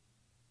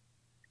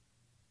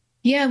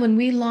 Yeah, when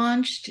we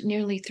launched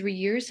nearly 3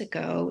 years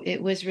ago,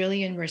 it was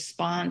really in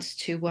response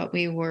to what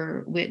we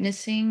were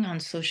witnessing on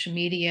social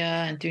media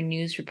and through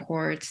news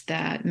reports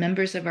that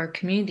members of our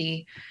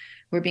community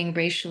were being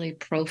racially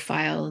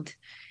profiled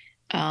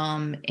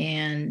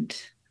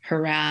and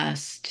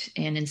harassed,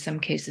 and in some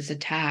cases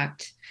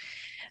attacked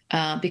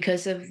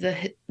because of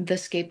the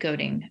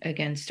scapegoating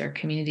against our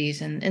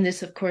communities. And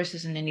this, of course,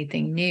 isn't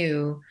anything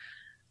new.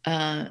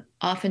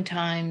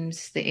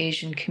 Oftentimes the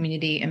Asian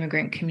community,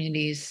 immigrant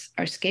communities,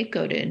 are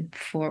scapegoated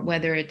for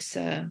whether it's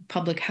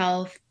public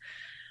health,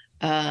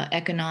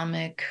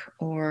 economic,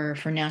 or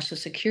for national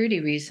security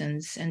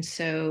reasons. And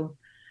so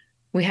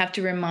we have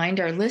to remind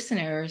our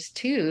listeners,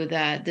 too,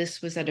 that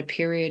this was at a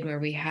period where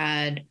we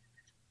had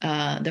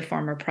the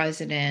former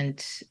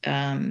president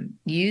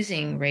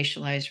using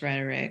racialized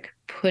rhetoric,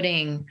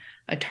 putting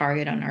a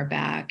target on our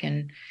back.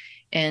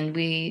 And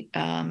we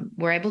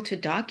were able to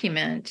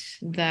document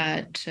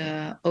that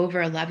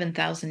over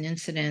 11,000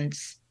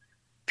 incidents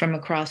from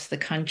across the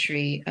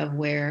country of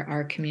where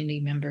our community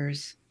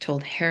members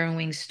told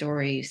harrowing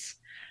stories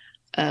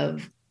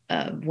of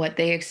what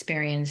they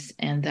experienced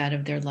and that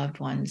of their loved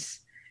ones.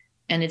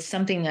 And it's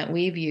something that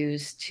we've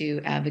used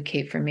to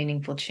advocate for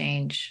meaningful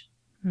change.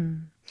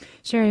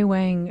 Sherry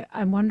Wang,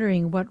 I'm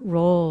wondering what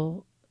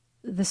role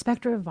the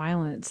specter of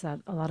violence that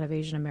a lot of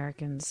Asian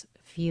Americans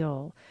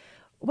feel,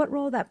 what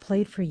role that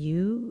played for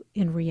you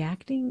in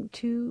reacting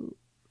to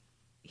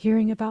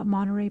hearing about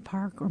Monterey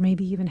Park or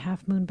maybe even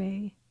Half Moon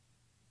Bay?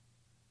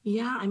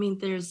 Yeah, I mean,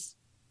 there's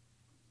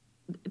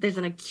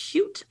an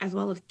acute as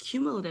well as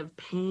cumulative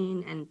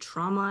pain and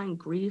trauma and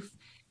grief,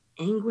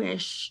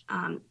 anguish,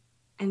 and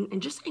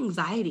just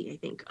anxiety, I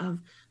think, of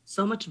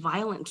so much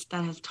violence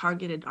that has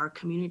targeted our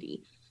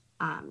community.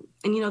 And,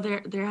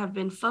 there have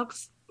been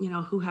folks,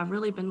 who have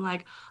really been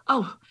like,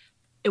 oh,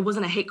 it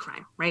wasn't a hate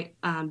crime, right?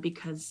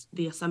 Because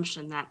the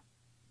assumption that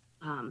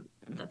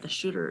the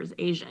shooter is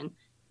Asian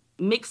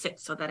makes it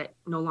so that it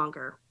no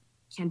longer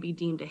can be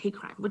deemed a hate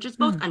crime, which is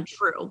both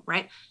untrue,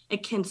 right?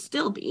 It can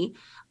still be,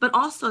 but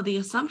also the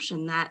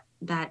assumption that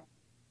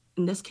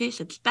in this case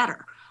it's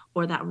better,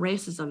 or that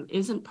racism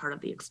isn't part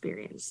of the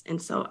experience.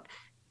 And so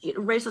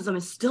racism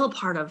is still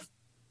part of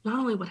not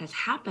only what has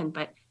happened,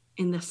 but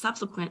in the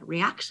subsequent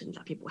reactions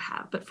that people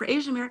have. But for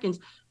Asian Americans,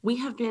 we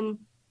have been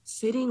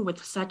sitting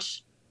with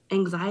such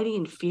anxiety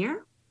and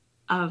fear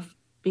of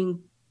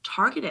being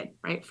targeted,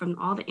 right, from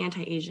all the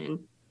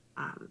anti-Asian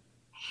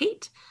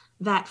hate,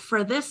 that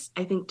for this,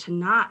 I think, to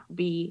not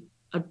be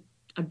a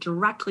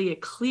directly a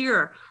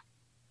clear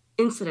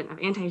incident of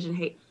anti-Asian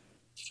hate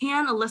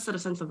can elicit a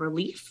sense of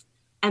relief.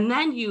 And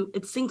then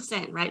it sinks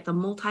in, right? The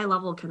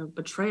multi-level kind of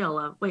betrayal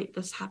of, wait,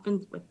 this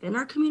happened within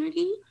our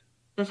community.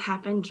 This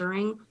happened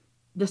during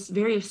this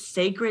very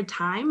sacred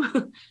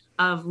time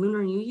of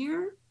Lunar New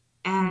Year.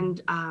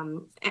 And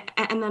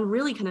then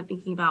really kind of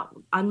thinking about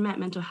unmet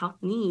mental health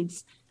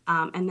needs,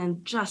 and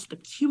then just the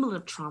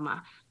cumulative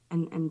trauma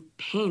and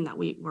pain that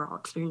we're all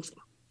experiencing.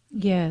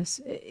 Yes,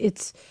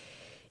 it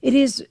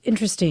is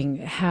interesting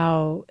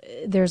how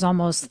there's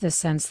almost this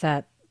sense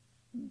that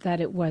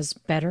it was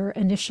better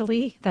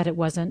initially, that it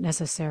wasn't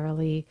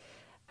necessarily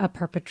a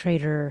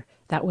perpetrator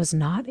that was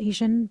not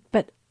Asian,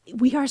 but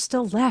we are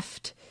still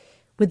left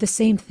with the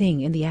same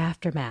thing in the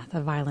aftermath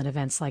of violent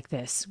events like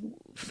this.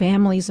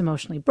 Families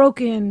emotionally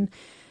broken,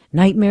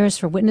 nightmares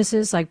for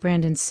witnesses like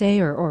Brandon Say,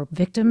 or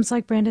victims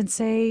like Brandon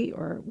Say,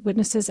 or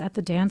witnesses at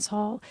the dance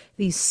hall.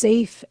 These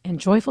safe and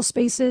joyful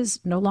spaces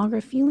no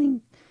longer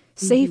feeling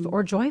safe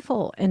or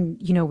joyful.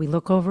 And, we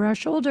look over our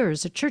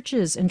shoulders at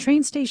churches and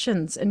train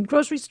stations and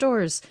grocery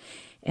stores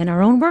and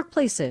our own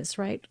workplaces,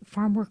 right?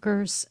 Farm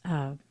workers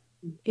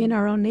in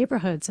our own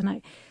neighborhoods.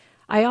 And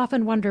I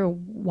often wonder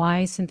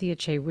why, Cynthia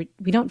Che, we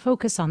don't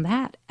focus on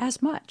that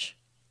as much.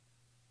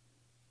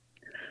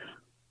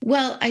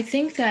 Well, I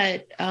think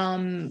that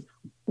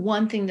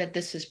one thing that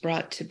this has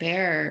brought to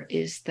bear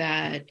is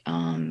that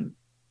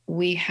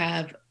we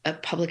have a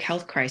public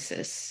health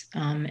crisis,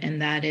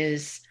 and that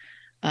is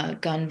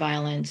gun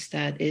violence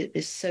that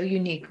is so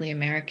uniquely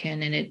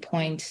American, and it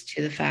points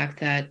to the fact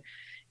that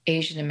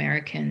Asian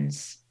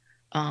Americans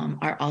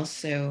are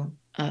also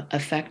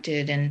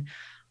affected. And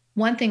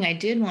one thing I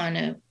did want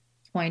to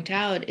point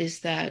out is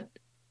that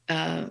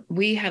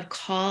we have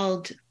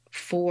called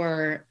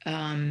for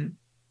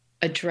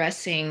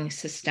addressing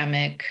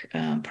systemic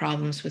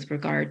problems with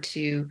regard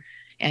to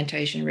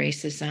anti-Asian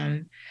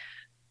racism.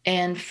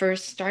 And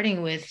first,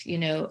 starting with,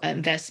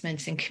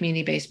 investments in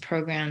community-based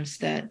programs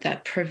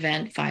that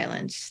prevent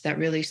violence, that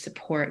really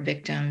support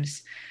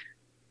victims.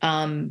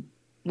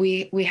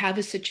 We have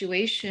a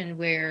situation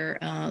where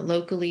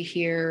locally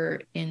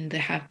here in the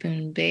Half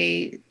Moon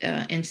Bay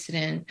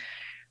incident,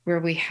 where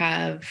we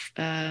have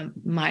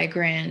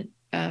migrant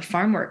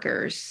farm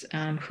workers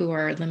who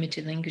are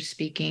limited language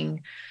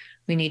speaking.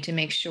 We need to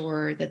make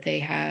sure that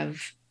they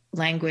have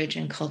language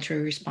and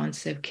culturally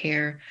responsive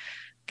care.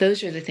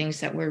 Those are the things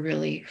that we're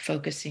really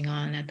focusing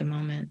on at the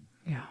moment.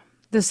 Yeah.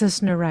 This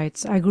listener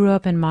writes, I grew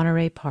up in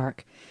Monterey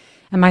Park,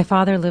 and my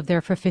father lived there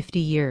for 50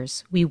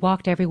 years. We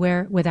walked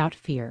everywhere without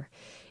fear.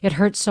 It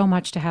hurt so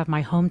much to have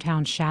my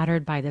hometown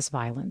shattered by this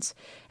violence,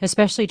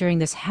 especially during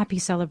this happy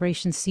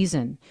celebration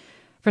season.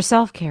 For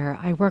self-care,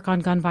 I work on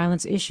gun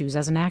violence issues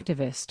as an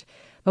activist,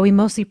 but we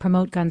mostly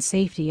promote gun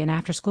safety and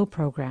after-school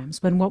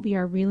programs, when what we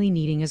are really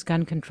needing is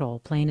gun control,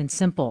 plain and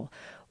simple.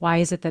 Why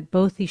is it that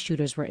both these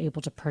shooters were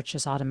able to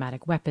purchase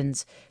automatic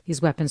weapons?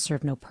 These weapons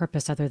serve no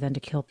purpose other than to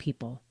kill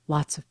people,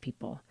 lots of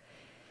people.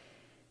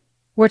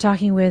 We're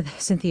talking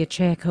with Cynthia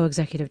Che,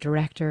 co-executive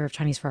director of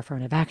Chinese for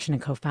Affirmative Action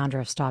and co-founder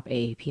of Stop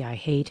AAPI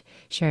Hate,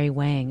 Sherry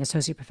Wang,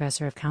 associate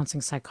professor of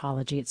counseling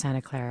psychology at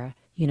Santa Clara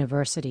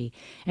University.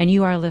 And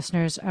you, our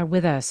listeners, are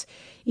with us.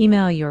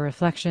 Email your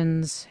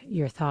reflections,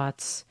 your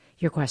thoughts,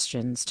 your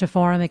questions to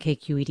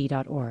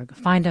forum@kqed.org.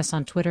 Find us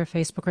on Twitter,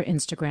 Facebook, or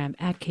Instagram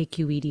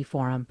 @KQED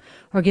Forum,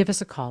 or give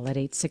us a call at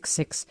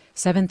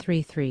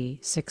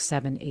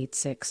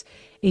 866-733-6786,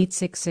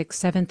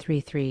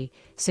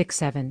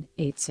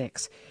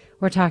 866-733-6786.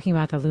 We're talking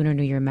about the Lunar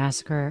New Year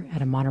massacre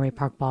at a Monterey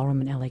Park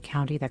ballroom in LA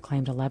County that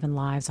claimed 11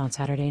 lives on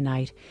Saturday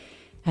night,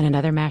 and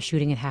another mass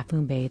shooting at Half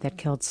Moon Bay that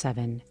killed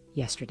 7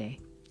 yesterday.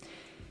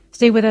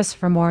 Stay with us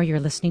for more. You're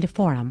listening to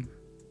Forum.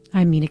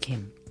 I'm Mina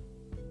Kim.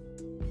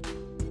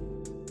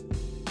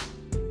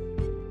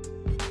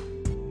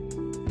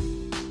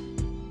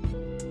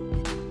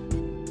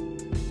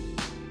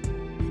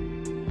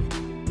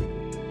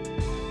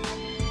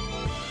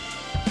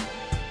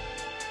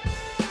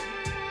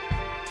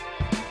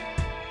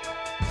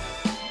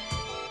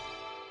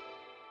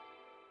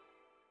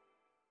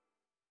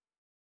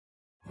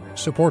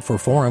 Support for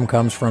Forum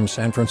comes from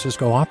San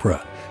Francisco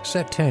Opera.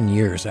 Set 10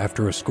 years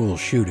after a school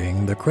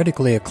shooting, the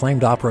critically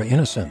acclaimed opera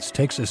Innocence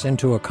takes us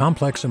into a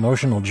complex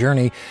emotional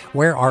journey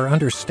where our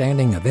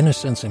understanding of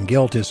innocence and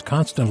guilt is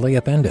constantly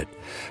upended.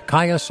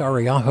 Kaya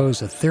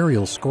Sariaho's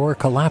ethereal score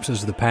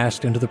collapses the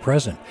past into the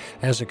present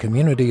as a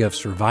community of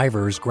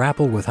survivors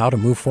grapple with how to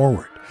move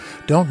forward.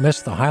 Don't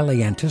miss the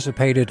highly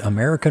anticipated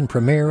American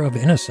premiere of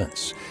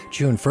Innocence,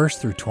 June 1st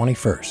through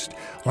 21st.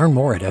 Learn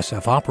more at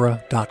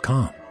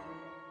sfopera.com.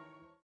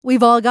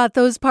 We've all got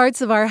those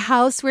parts of our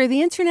house where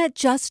the internet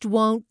just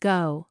won't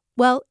go.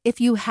 Well,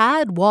 if you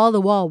had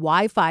wall-to-wall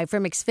Wi-Fi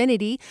from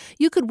Xfinity,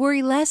 you could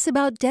worry less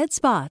about dead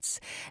spots.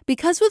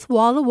 Because with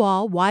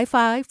wall-to-wall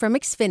Wi-Fi from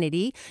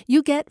Xfinity,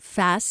 you get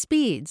fast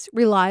speeds,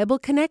 reliable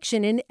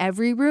connection in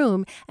every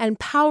room, and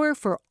power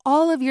for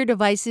all of your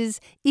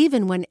devices,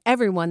 even when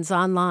everyone's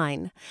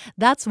online.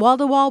 That's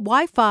wall-to-wall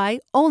Wi-Fi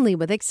only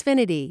with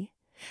Xfinity.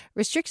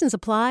 Restrictions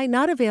apply,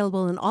 not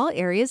available in all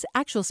areas.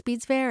 Actual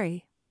speeds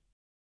vary.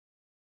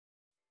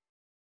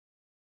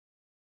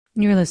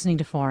 You're listening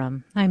to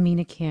Forum. I'm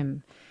Mina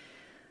Kim.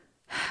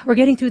 We're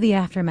getting through the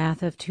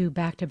aftermath of two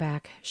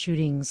back-to-back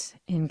shootings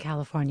in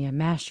California,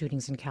 mass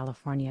shootings in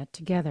California,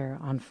 together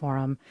on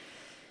Forum.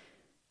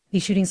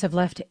 These shootings have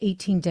left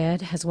 18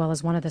 dead, as well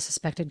as one of the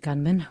suspected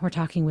gunmen. We're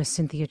talking with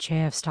Cynthia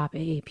Che of Stop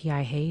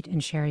AAPI Hate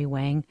and Sherry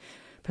Wang,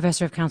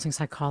 professor of counseling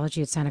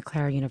psychology at Santa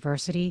Clara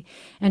University.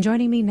 And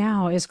joining me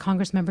now is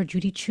Congressmember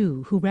Judy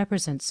Chu, who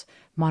represents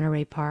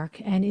Monterey Park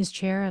and is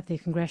chair of the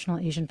Congressional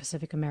Asian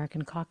Pacific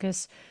American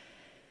Caucus.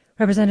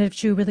 Representative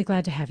Chu, really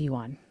glad to have you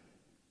on.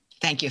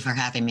 Thank you for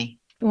having me.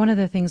 One of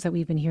the things that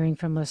we've been hearing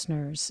from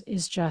listeners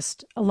is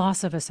just a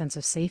loss of a sense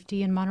of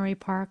safety in Monterey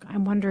Park.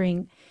 I'm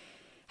wondering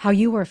how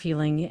you are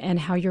feeling and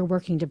how you're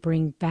working to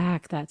bring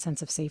back that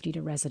sense of safety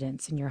to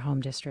residents in your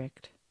home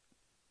district.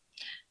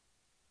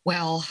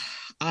 Well,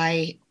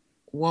 I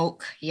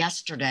woke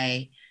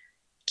yesterday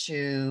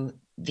to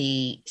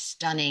the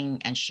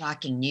stunning and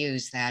shocking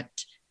news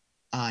that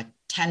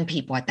 10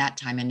 people at that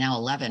time, and now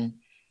 11,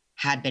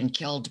 had been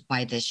killed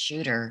by this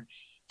shooter,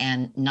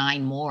 and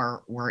 9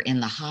 more were in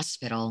the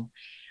hospital.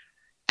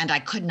 And I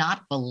could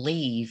not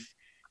believe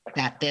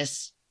that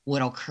this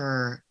would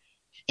occur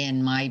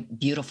in my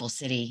beautiful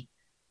city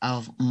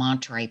of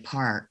Monterey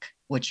Park,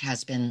 which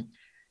has been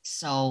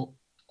so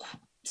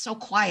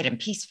quiet and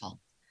peaceful.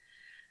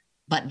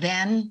 But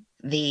then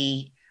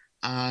the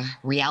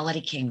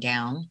reality came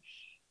down,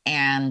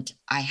 and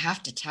I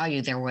have to tell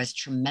you, there was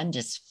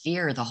tremendous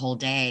fear the whole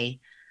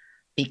day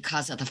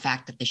because of the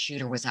fact that the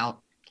shooter was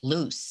out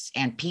loose,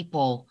 and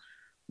people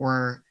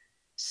were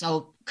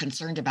so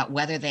concerned about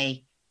whether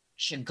they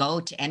should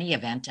go to any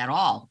event at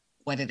all,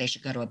 whether they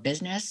should go to a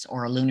business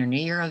or a Lunar New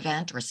Year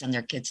event or send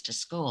their kids to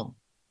school.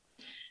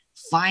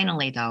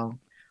 Finally, though,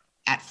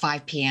 at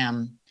 5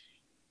 p.m.,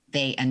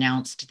 they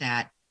announced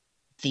that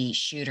the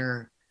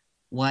shooter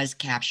was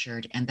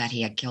captured and that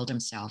he had killed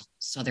himself.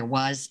 So there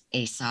was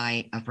a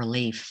sigh of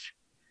relief.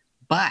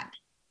 But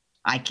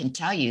I can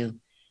tell you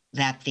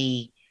that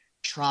the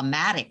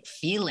traumatic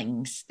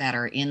feelings that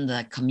are in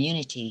the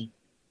community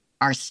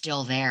are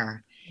still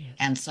there. Yes.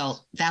 And so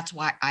that's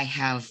why I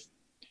have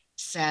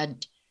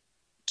said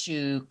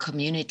to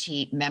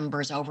community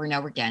members over and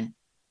over again,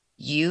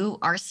 you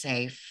are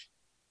safe.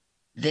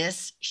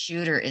 This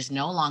shooter is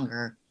no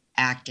longer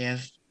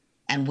active,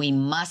 and we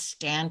must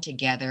stand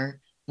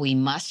together. We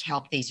must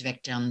help these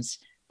victims,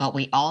 but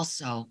we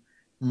also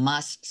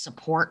must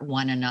support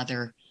one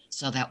another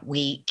so that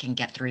we can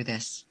get through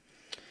this.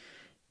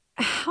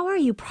 How are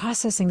you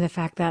processing the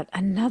fact that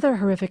another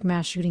horrific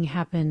mass shooting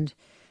happened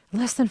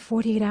less than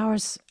 48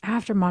 hours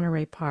after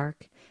Monterey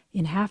Park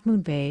in Half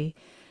Moon Bay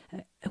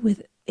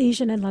with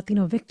Asian and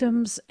Latino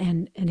victims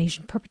and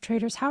Asian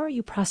perpetrators? How are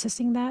you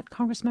processing that,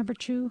 Congressmember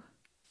Chu?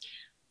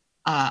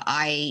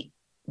 I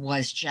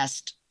was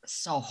just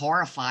so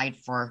horrified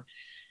for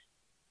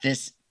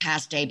this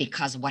past day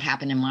because of what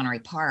happened in Monterey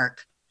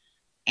Park.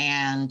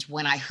 And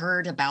when I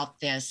heard about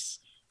this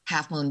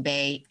Half Moon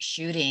Bay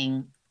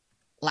shooting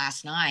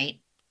last night,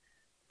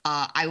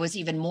 I was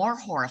even more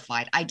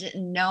horrified. I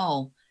didn't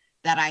know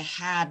that I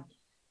had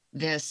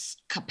this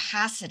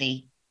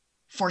capacity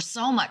for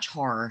so much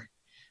horror.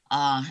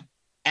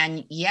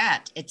 And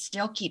yet it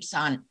still keeps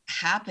on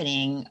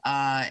happening.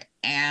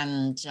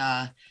 And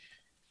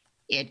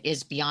it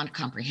is beyond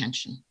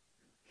comprehension.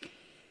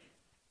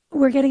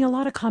 We're getting a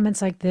lot of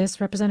comments like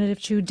this. Representative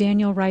Chu,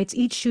 Daniel writes,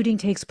 each shooting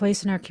takes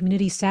place in our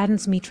community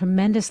saddens me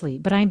tremendously,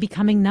 but I'm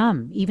becoming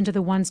numb, even to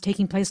the ones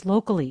taking place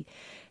locally.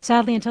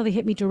 Sadly, until they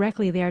hit me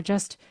directly, they are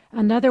just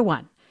another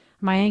one.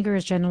 My anger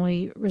is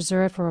generally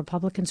reserved for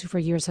Republicans who for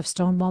years have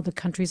stonewalled the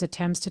country's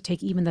attempts to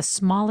take even the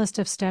smallest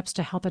of steps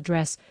to help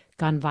address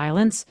gun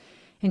violence.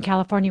 In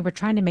California, we're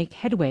trying to make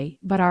headway,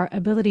 but our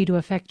ability to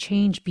affect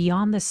change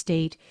beyond the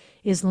state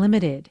is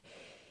limited.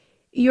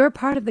 You're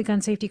part of the Gun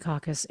Safety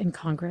Caucus in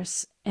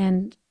Congress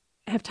and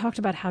have talked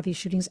about how these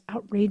shootings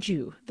outrage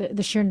you,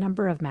 the sheer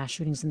number of mass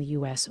shootings in the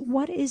U.S.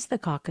 What is the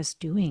caucus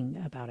doing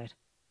about it?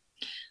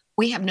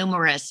 We have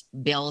numerous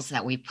bills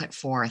that we put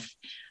forth.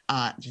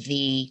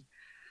 The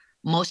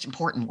most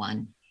important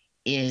one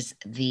is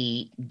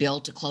the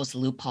bill to close the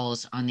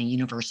loopholes on the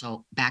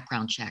universal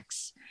background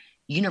checks.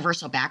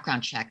 Universal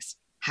background checks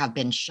have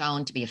been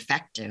shown to be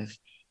effective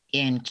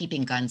in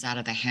keeping guns out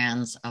of the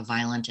hands of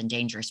violent and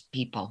dangerous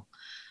people.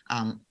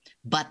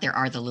 But there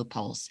are the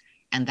loopholes,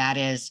 and that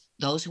is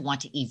those who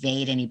want to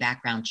evade any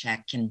background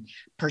check can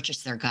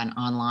purchase their gun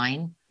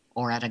online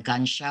or at a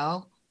gun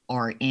show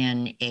or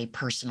in a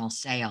personal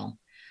sale.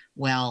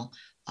 Well,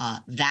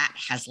 that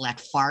has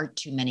left far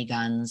too many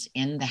guns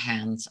in the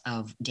hands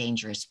of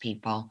dangerous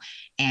people.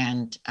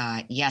 And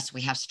yes,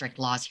 we have strict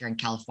laws here in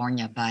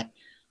California, but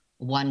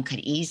one could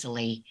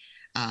easily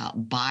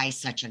buy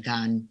such a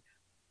gun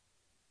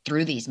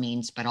through these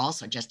means, but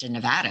also just in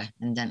Nevada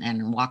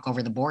and walk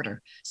over the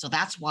border. So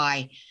that's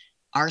why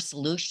our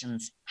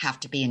solutions have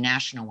to be a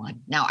national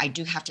one. Now, I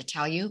do have to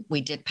tell you,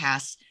 we did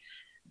pass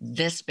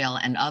this bill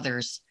and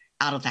others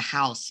out of the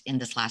House in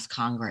this last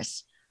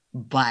Congress,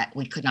 but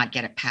we could not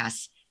get it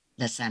past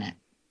the Senate.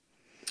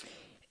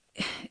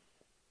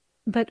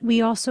 But we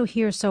also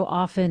hear so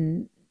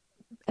often,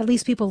 at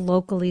least people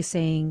locally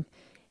saying,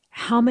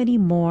 how many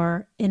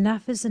more?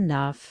 Enough is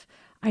enough.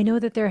 I know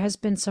that there has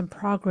been some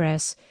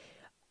progress.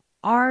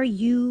 Are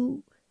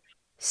you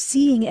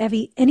seeing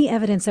any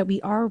evidence that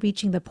we are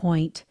reaching the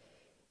point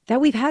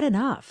that we've had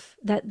enough,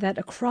 that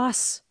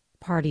across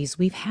parties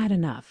we've had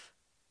enough?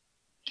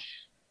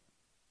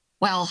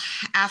 Well,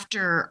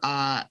 after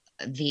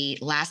the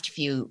last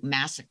few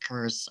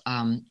massacres,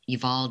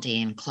 Uvalde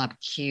and Club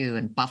Q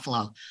and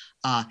Buffalo,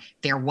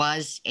 there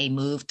was a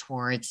move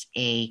towards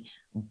a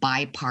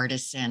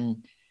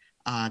bipartisan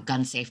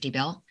gun safety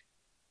bill.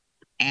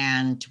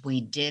 And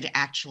we did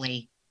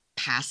actually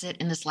pass it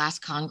in this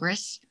last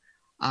Congress.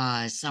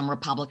 Some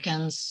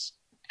Republicans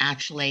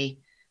actually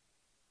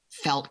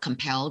felt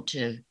compelled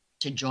to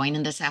join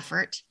in this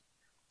effort.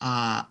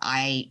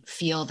 I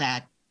feel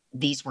that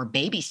these were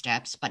baby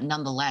steps, but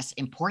nonetheless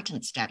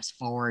important steps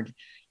forward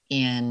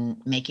in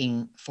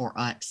making for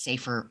a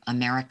safer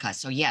America.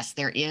 So yes,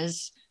 there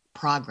is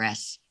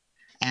progress,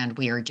 and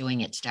we are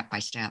doing it step by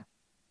step.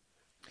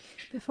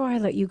 Before I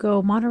let you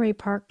go, Monterey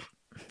Park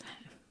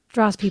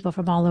draws people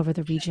from all over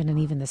the region and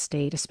even the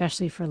state,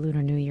 especially for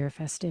Lunar New Year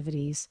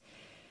festivities.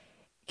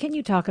 Can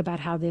you talk about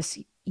how this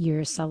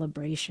year's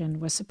celebration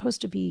was supposed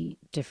to be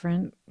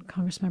different,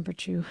 Congressmember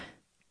Chu?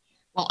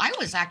 Well, I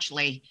was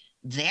actually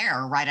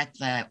there right at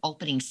the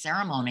opening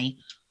ceremony,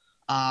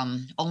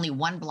 only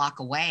one block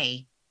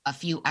away, a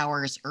few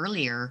hours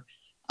earlier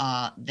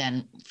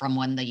than from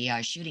when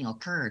the shooting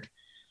occurred.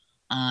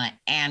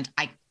 And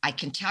I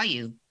can tell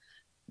you,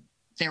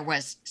 there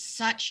was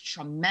such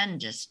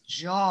tremendous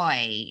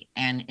joy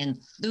and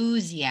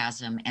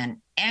enthusiasm and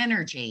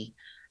energy.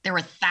 There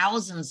were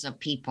thousands of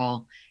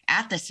people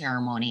at the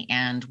ceremony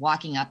and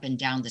walking up and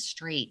down the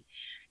street.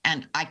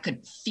 And I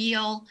could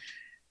feel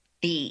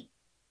the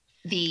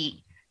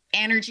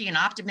energy and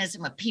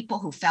optimism of people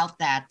who felt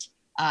that,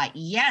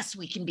 yes,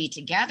 we can be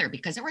together,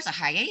 because there was a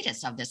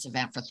hiatus of this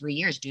event for 3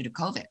 years due to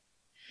COVID.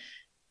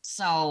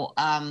 So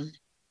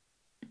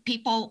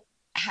people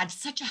had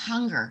such a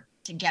hunger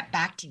to get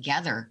back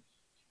together.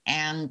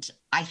 And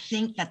I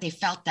think that they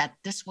felt that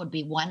this would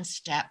be one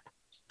step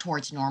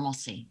towards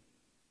normalcy.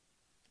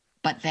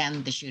 But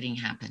then the shooting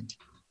happened.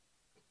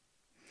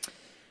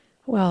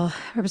 Well,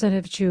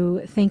 Representative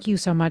Chu, thank you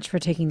so much for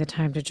taking the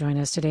time to join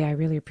us today. I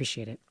really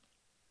appreciate it.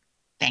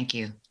 Thank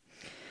you.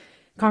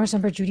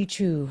 Congressmember Judy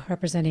Chu,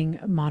 representing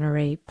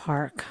Monterey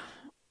Park.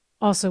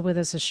 Also with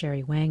us is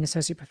Sherry Wang,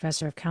 Associate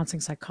Professor of Counseling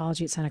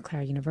Psychology at Santa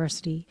Clara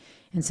University,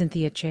 and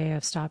Cynthia Che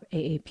of Stop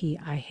AAP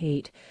I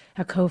Hate,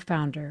 a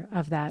co-founder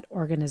of that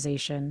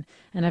organization.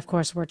 And of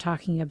course, we're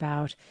talking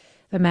about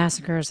the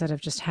massacres that have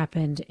just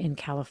happened in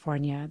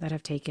California that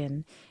have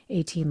taken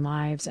 18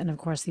 lives. And of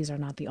course, these are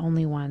not the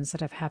only ones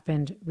that have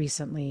happened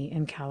recently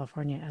in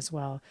California as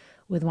well,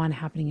 with one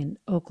happening in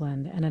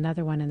Oakland and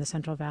another one in the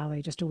Central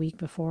Valley just a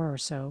week or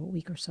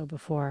so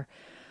before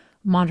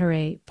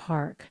Monterey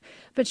Park.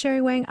 But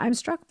Sherry Wang, I'm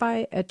struck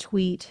by a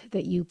tweet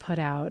that you put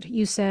out.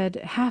 You said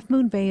Half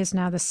Moon Bay is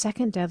now the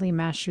second deadly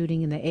mass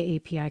shooting in the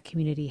AAPI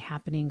community,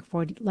 happening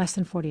less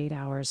than 48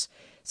 hours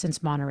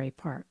since Monterey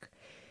Park.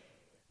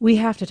 We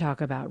have to talk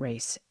about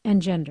race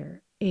and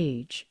gender,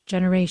 age,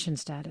 generation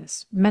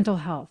status, mental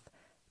health,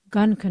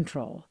 gun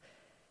control.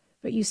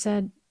 But you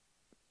said,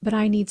 but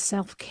I need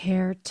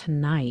self-care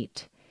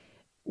tonight.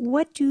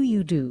 What do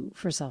you do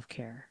for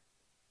self-care?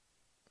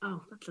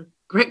 Oh, that's a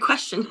great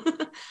question.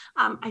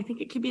 I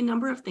think it could be a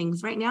number of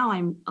things. Right now,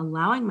 I'm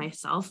allowing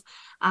myself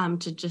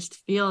to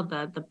just feel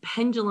the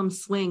pendulum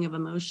swing of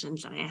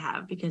emotions that I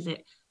have, because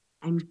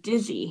I'm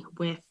dizzy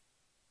with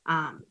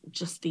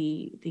just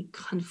the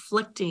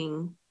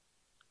conflicting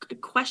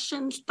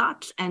questions,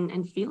 thoughts,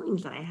 and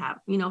feelings that I have.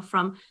 You know,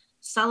 from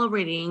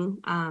celebrating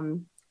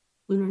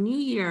Lunar New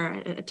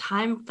Year, a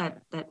time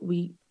that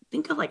we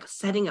think of like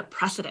setting a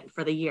precedent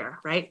for the year,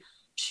 right?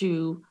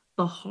 To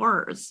the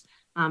horrors,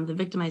 the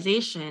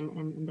victimization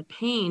and the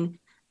pain.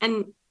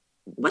 And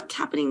what's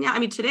happening now? I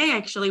mean, today I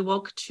actually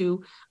woke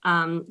to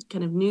kind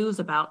of news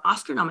about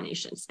Oscar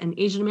nominations and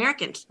Asian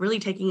Americans really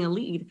taking a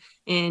lead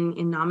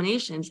in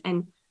nominations.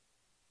 And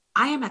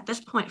I am at this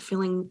point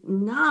feeling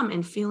numb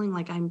and feeling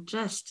like I'm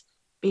just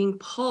being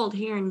pulled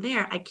here and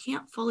there. I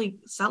can't fully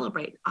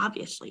celebrate,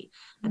 obviously,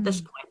 at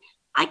this point.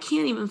 I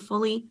can't even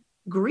fully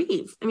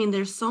grieve. I mean,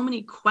 there's so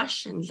many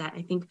questions that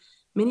I think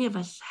many of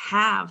us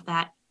have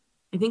that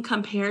I think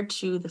compared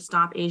to the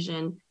Stop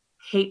Asian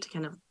Hate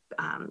kind of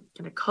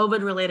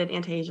COVID-related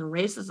anti-Asian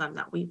racism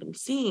that we've been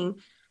seeing,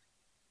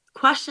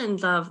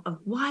 questions of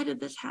why did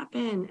this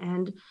happen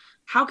and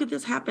how could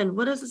this happen?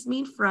 What does this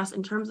mean for us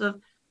in terms of,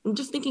 I'm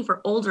just thinking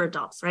for older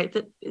adults, right?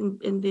 That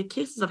in the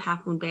cases of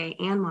Half Moon Bay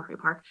and Monterey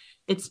Park,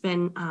 it's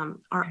been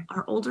our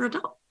older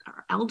adult,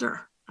 our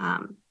elder,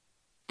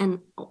 and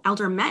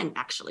elder men,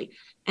 actually.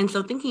 And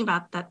so thinking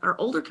about that, our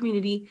older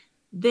community,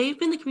 they've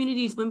been the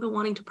communities we've been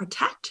wanting to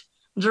protect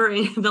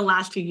during the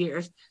last few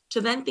years,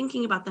 to then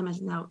thinking about them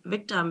as now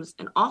victims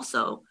and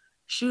also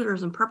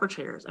shooters and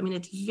perpetrators. I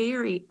mean,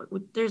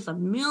 there's a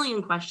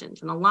million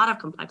questions and a lot of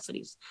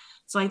complexities.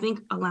 So I think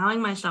allowing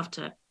myself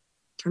to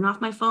turn off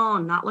my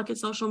phone, not look at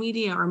social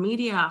media or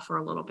media for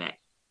a little bit,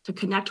 to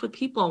connect with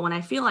people when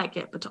I feel like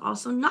it, but to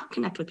also not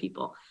connect with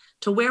people,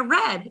 to wear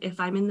red if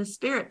I'm in the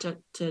spirit,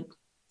 to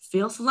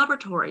feel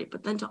celebratory,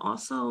 but then to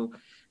also,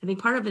 I think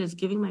part of it is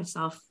giving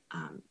myself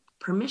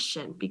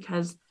permission,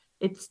 because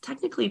it's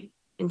technically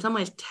in some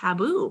ways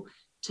taboo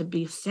to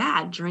be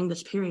sad during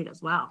this period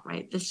as well,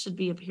 right? This should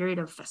be a period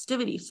of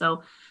festivity.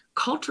 So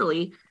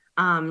culturally,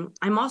 I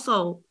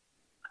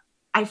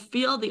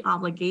feel the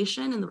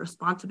obligation and the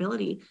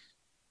responsibility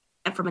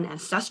from an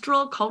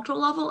ancestral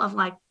cultural level of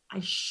like, I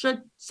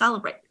should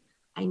celebrate.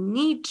 I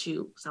need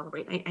to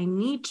celebrate. I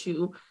need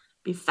to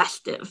be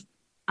festive.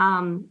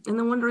 And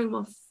then wondering,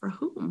 well, for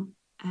whom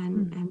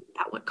and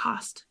at what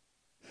cost?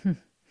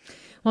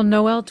 Well,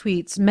 Noel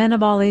tweets, men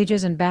of all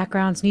ages and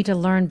backgrounds need to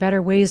learn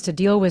better ways to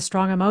deal with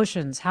strong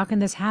emotions. How can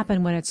this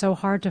happen when it's so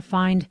hard to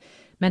find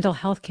mental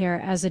health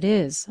care as it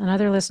is?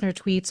 Another listener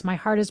tweets, my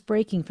heart is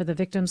breaking for the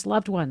victims'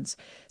 loved ones.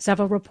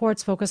 Several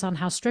reports focus on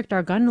how strict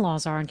our gun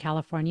laws are in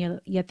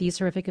California, yet these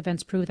horrific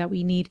events prove that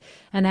we need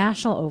a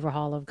national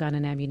overhaul of gun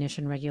and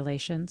ammunition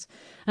regulations.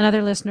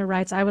 Another listener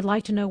writes, I would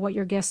like to know what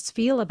your guests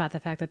feel about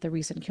the fact that the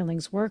recent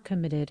killings were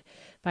committed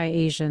by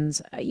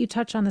Asians. You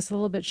touch on this a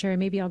little bit, Sherry.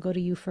 Maybe I'll go to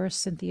you first,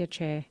 Cynthia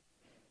Che.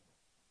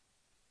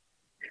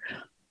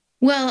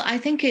 Well, I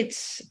think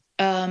it's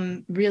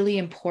really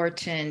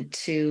important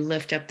to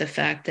lift up the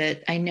fact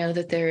that I know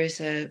that there is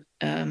a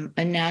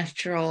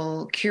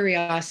natural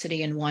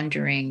curiosity and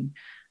wondering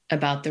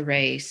about the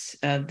race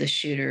of the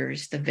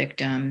shooters, the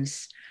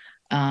victims,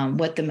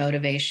 what the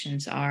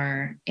motivations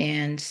are.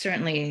 And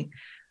certainly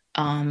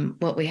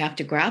what we have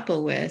to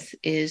grapple with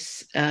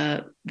is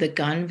the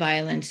gun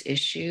violence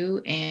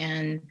issue.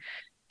 And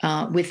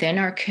within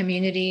our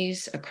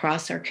communities,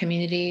 across our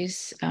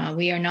communities,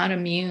 we are not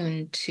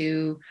immune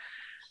to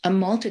a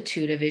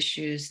multitude of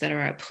issues that are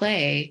at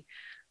play.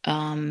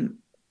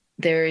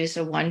 There is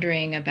a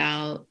wondering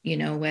about,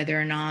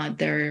 whether or not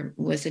there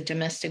was a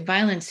domestic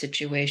violence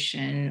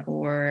situation,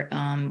 or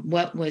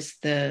what was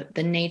the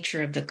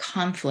nature of the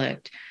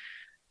conflict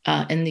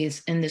in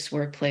this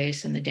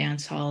workplace, in the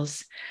dance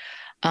halls.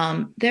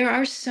 There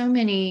are so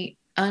many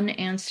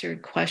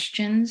unanswered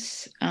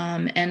questions,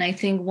 and I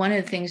think one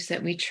of the things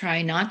that we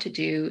try not to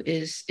do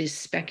is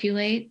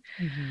speculate.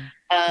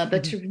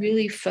 But to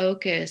really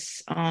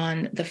focus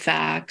on the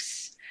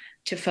facts,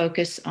 to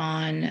focus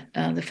on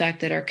the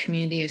fact that our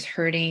community is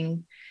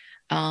hurting,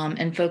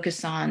 and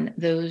focus on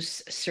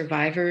those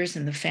survivors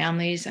and the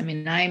families. I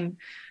mean,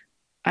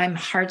 I'm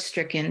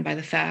heart-stricken by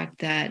the fact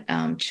that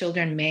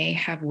children may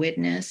have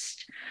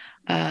witnessed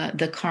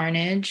the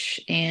carnage,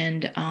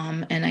 and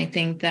I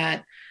think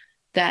that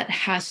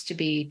has to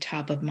be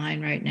top of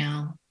mind right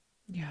now.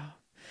 Yeah.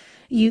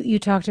 You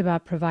talked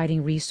about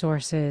providing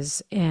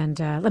resources, and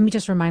let me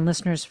just remind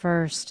listeners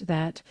first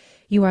that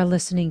you are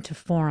listening to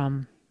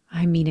Forum.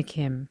 I'm Mina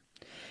Kim.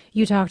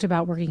 You talked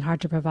about working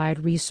hard to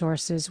provide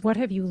resources. What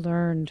have you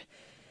learned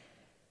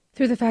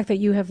through the fact that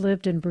you have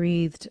lived and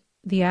breathed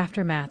the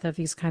aftermath of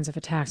these kinds of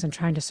attacks and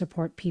trying to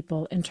support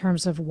people in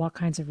terms of what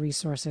kinds of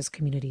resources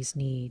communities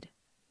need,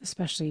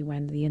 especially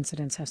when the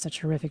incidents have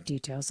such horrific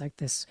details like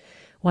this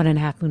one in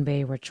Half Moon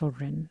Bay where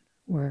children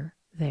were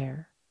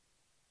there?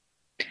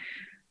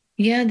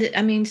 Yeah,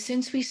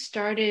 since we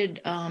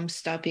started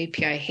Stop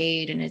API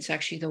Hate, and it's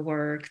actually the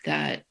work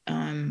that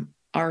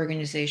our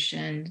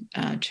organization,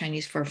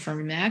 Chinese for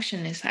Affirmative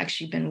Action, has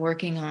actually been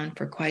working on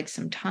for quite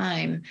some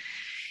time,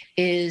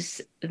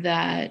 is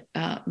that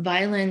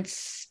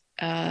violence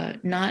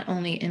not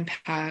only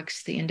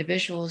impacts the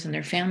individuals and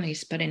their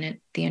families, but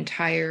in the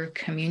entire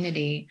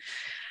community.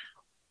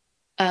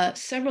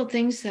 Several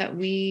things that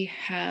we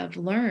have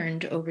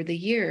learned over the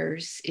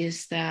years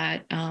is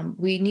that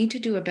we need to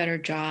do a better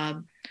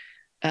job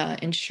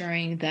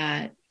ensuring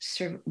that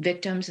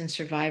victims and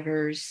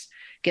survivors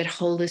get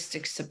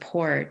holistic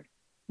support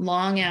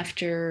long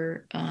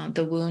after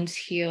the wounds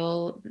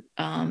heal,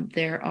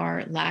 there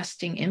are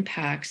lasting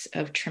impacts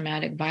of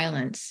traumatic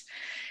violence.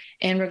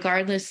 And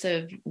regardless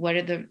of what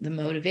are the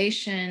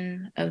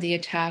motivation of the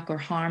attack or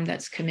harm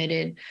that's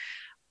committed,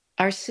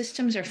 our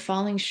systems are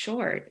falling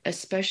short,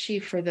 especially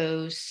for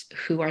those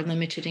who are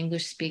limited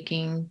English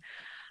speaking,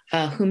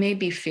 who may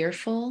be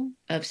fearful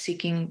of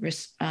seeking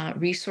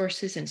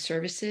resources and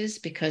services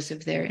because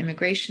of their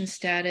immigration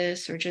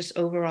status or just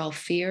overall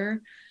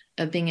fear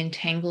of being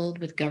entangled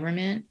with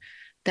government.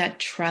 That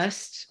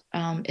trust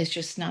is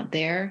just not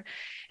there.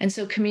 And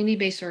so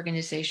community-based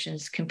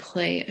organizations can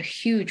play a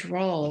huge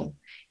role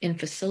in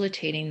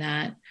facilitating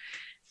that.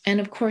 And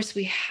of course,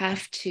 we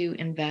have to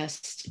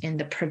invest in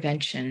the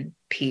prevention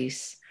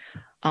piece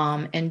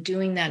and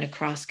doing that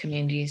across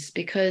communities,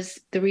 because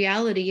the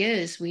reality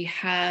is we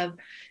have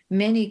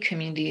many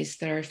communities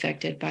that are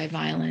affected by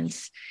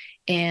violence.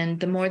 And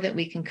the more that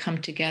we can come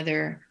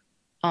together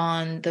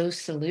on those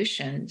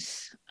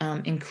solutions,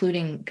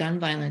 including gun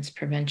violence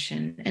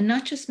prevention, and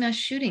not just mass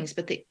shootings,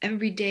 but the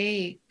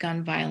everyday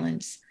gun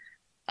violence,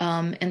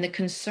 and the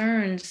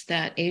concerns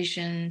that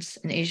Asians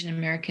and Asian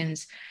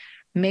Americans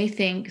may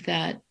think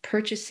that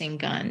purchasing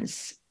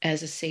guns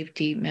as a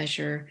safety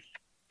measure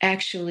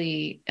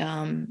actually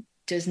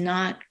does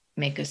not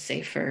make us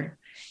safer.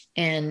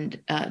 And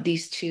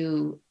these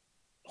two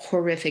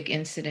horrific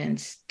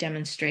incidents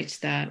demonstrates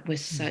that with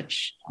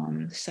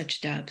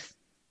such depth.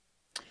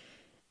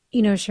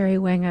 You know, Sherry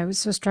Wang, I was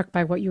so struck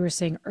by what you were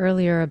saying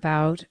earlier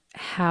about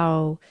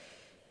how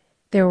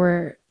there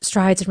were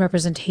strides in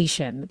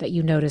representation that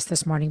you noticed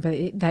this morning,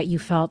 but that you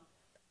felt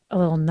a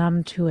little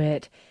numb to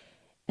it.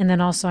 And then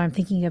also I'm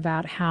thinking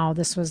about how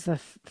this was the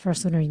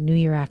first Lunar New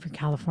Year after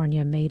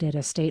California made it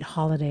a state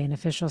holiday, an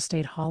official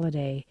state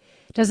holiday.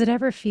 Does it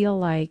ever feel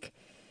like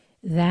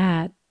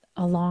that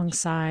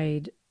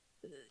alongside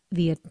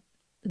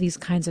these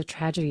kinds of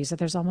tragedies, that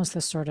there's almost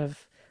this sort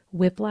of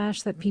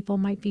whiplash that people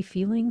might be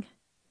feeling?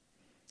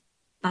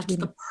 That's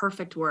the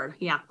perfect word.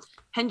 Yeah.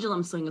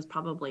 Pendulum swing is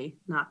probably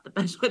not the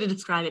best way to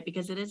describe it,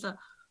 because it is a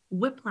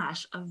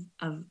whiplash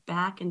of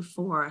back and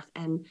forth.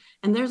 And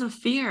there's a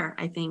fear,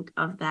 I think,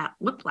 of that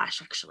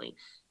whiplash, actually,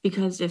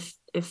 because if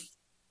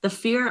the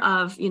fear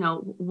of,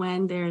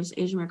 when there's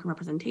Asian American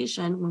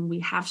representation, when we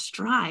have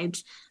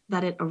strides,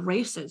 that it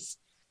erases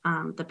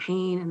the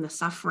pain and the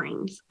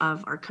sufferings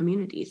of our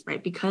communities,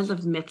 right? Because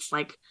of myths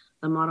like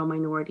the model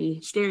minority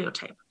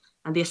stereotype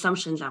and the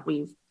assumptions that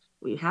we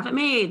haven't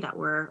made, that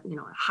we're,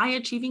 a high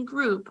achieving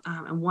group,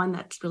 and one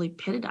that's really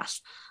pitted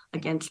us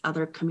against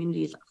other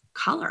communities of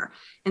color.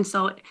 And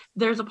so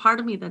there's a part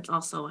of me that's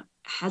also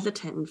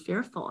hesitant and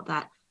fearful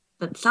that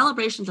the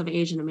celebrations of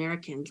Asian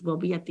Americans will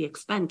be at the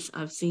expense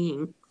of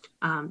seeing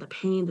the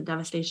pain, the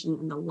devastation,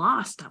 and the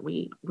loss that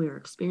we're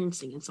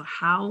experiencing. And so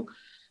how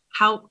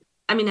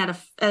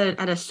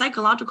at a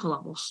psychological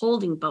level,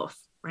 holding both,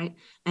 right?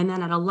 And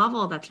then at a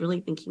level that's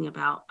really thinking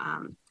about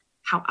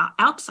how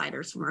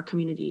outsiders from our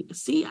community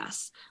see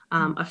us,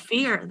 a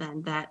fear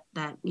then that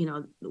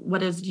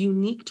what is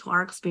unique to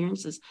our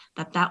experiences,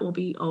 that will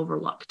be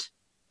overlooked.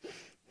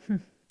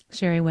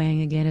 Sherry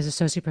Wang, again, is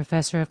Associate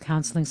Professor of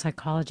Counseling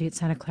Psychology at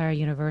Santa Clara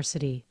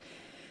University.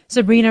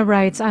 Sabrina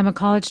writes, I'm a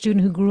college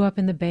student who grew up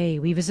in the Bay.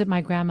 We visit my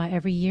grandma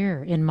every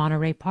year in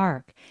Monterey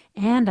Park.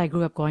 And I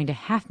grew up going to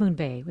Half Moon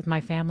Bay with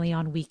my family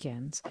on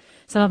weekends.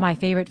 Some of my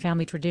favorite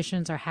family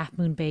traditions are Half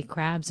Moon Bay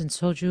crabs and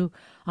soju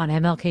on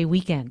MLK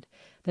weekend.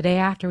 The day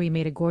after, we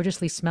made a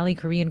gorgeously smelly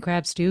Korean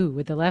crab stew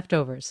with the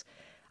leftovers.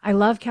 I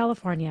love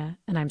California,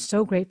 and I'm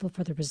so grateful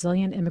for the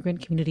resilient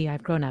immigrant community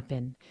I've grown up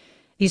in.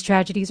 These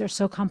tragedies are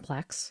so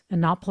complex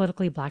and not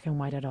politically black and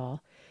white at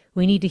all.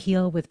 We need to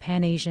heal with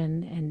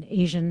Pan-Asian and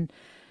Asian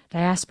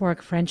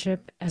diasporic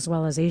friendship, as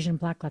well as Asian,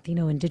 Black,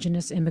 Latino,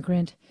 Indigenous,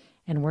 immigrant,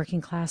 and working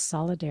class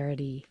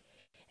solidarity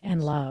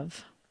and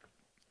love.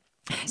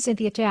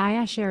 Cynthia Che, I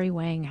asked Sherry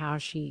Wang how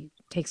she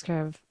takes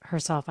care of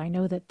herself. I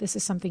know that this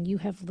is something you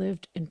have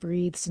lived and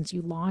breathed since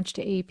you launched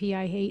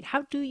AAPI Hate.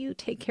 How do you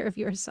take care of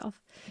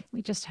yourself?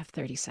 We just have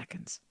 30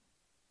 seconds.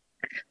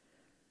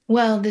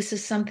 Well, this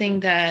is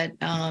something that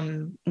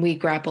we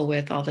grapple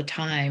with all the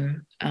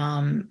time.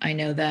 I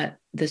know that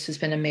this has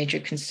been a major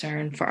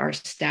concern for our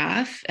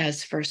staff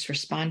as first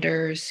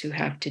responders who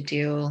have to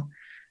deal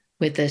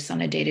with this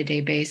on a day-to-day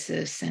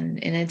basis. And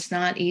it's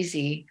not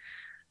easy,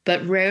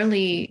 but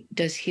rarely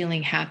does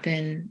healing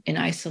happen in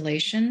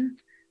isolation.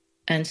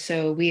 And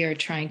so we are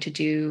trying to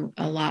do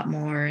a lot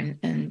more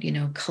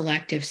in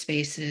collective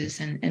spaces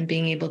and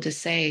being able to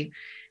say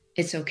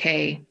it's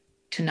okay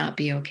to not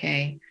be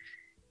okay.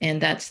 And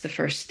that's the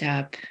first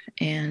step.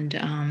 And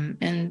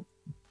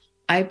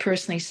I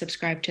personally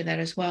subscribe to that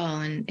as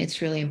well. And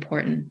it's really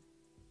important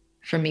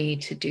for me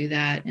to do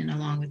that, and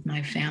along with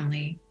my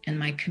family and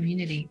my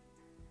community.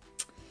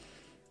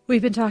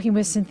 We've been talking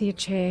with Cynthia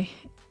Che.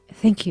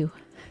 Thank you.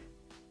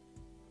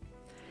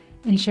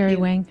 And Sherry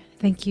Wang,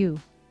 thank you.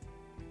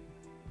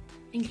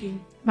 Thank you.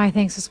 My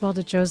thanks as well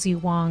to Josie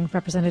Wong,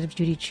 Representative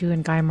Judy Chu,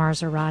 and Guy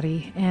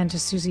Marzorati, and to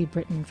Susie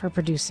Britton for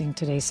producing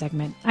today's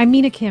segment. I'm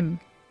Mina Kim.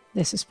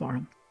 This is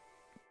Forum.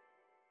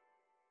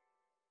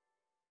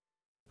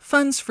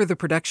 Funds for the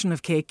production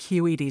of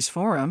KQED's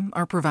Forum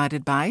are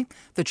provided by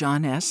the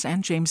John S.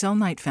 and James L.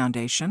 Knight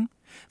Foundation,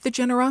 the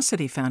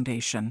Generosity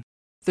Foundation,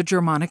 the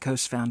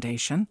Germanicos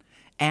Foundation,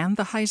 and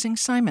the Heising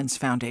Simons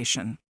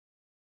Foundation.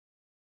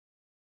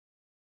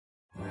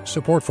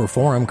 Support for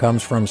Forum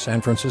comes from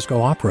San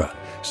Francisco Opera.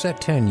 Set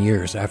 10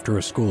 years after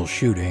a school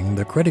shooting,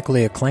 the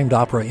critically acclaimed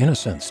opera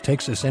Innocence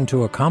takes us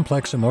into a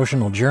complex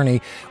emotional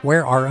journey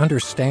where our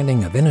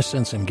understanding of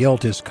innocence and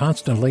guilt is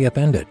constantly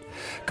upended.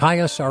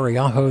 Kaya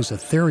Sariaho's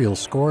ethereal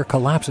score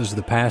collapses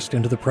the past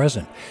into the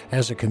present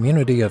as a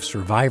community of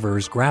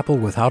survivors grapple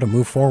with how to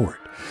move forward.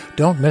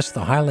 Don't miss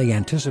the highly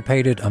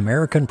anticipated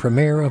American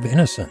premiere of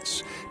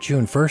Innocence,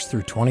 June 1st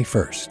through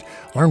 21st.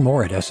 Learn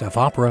more at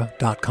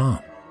sfopera.com.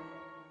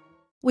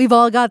 We've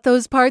all got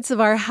those parts of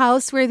our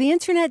house where the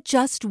internet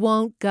just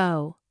won't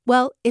go.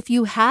 Well, if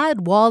you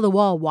had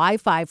wall-to-wall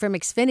Wi-Fi from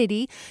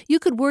Xfinity, you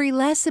could worry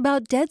less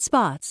about dead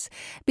spots.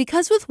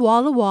 Because with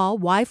wall-to-wall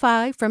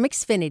Wi-Fi from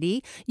Xfinity,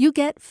 you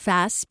get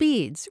fast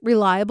speeds,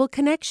 reliable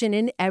connection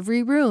in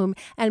every room,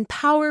 and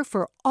power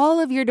for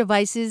all of your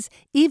devices,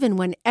 even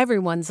when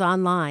everyone's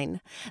online.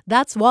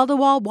 That's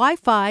wall-to-wall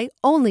Wi-Fi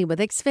only with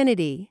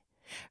Xfinity.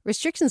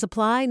 Restrictions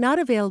apply, not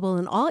available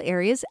in all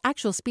areas.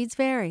 Actual speeds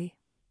vary.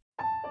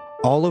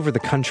 All over the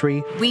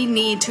country, we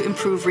need to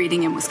improve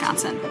reading in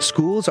Wisconsin.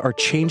 Schools are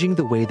changing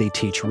the way they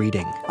teach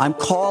reading. I'm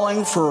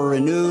calling for a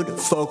renewed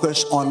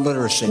focus on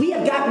literacy. We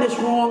have gotten this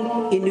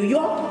wrong in New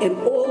York and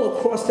all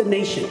across the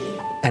nation.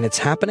 And it's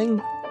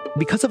happening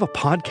because of a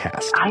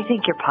podcast. I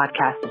think your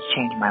podcast has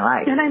changed my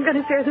life. And I'm going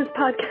to share this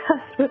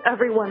podcast with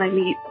everyone I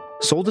meet.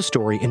 Sold a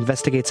Story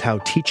investigates how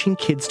teaching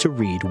kids to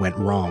read went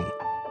wrong.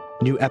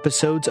 New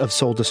episodes of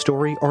Sold a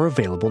Story are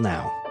available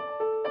now.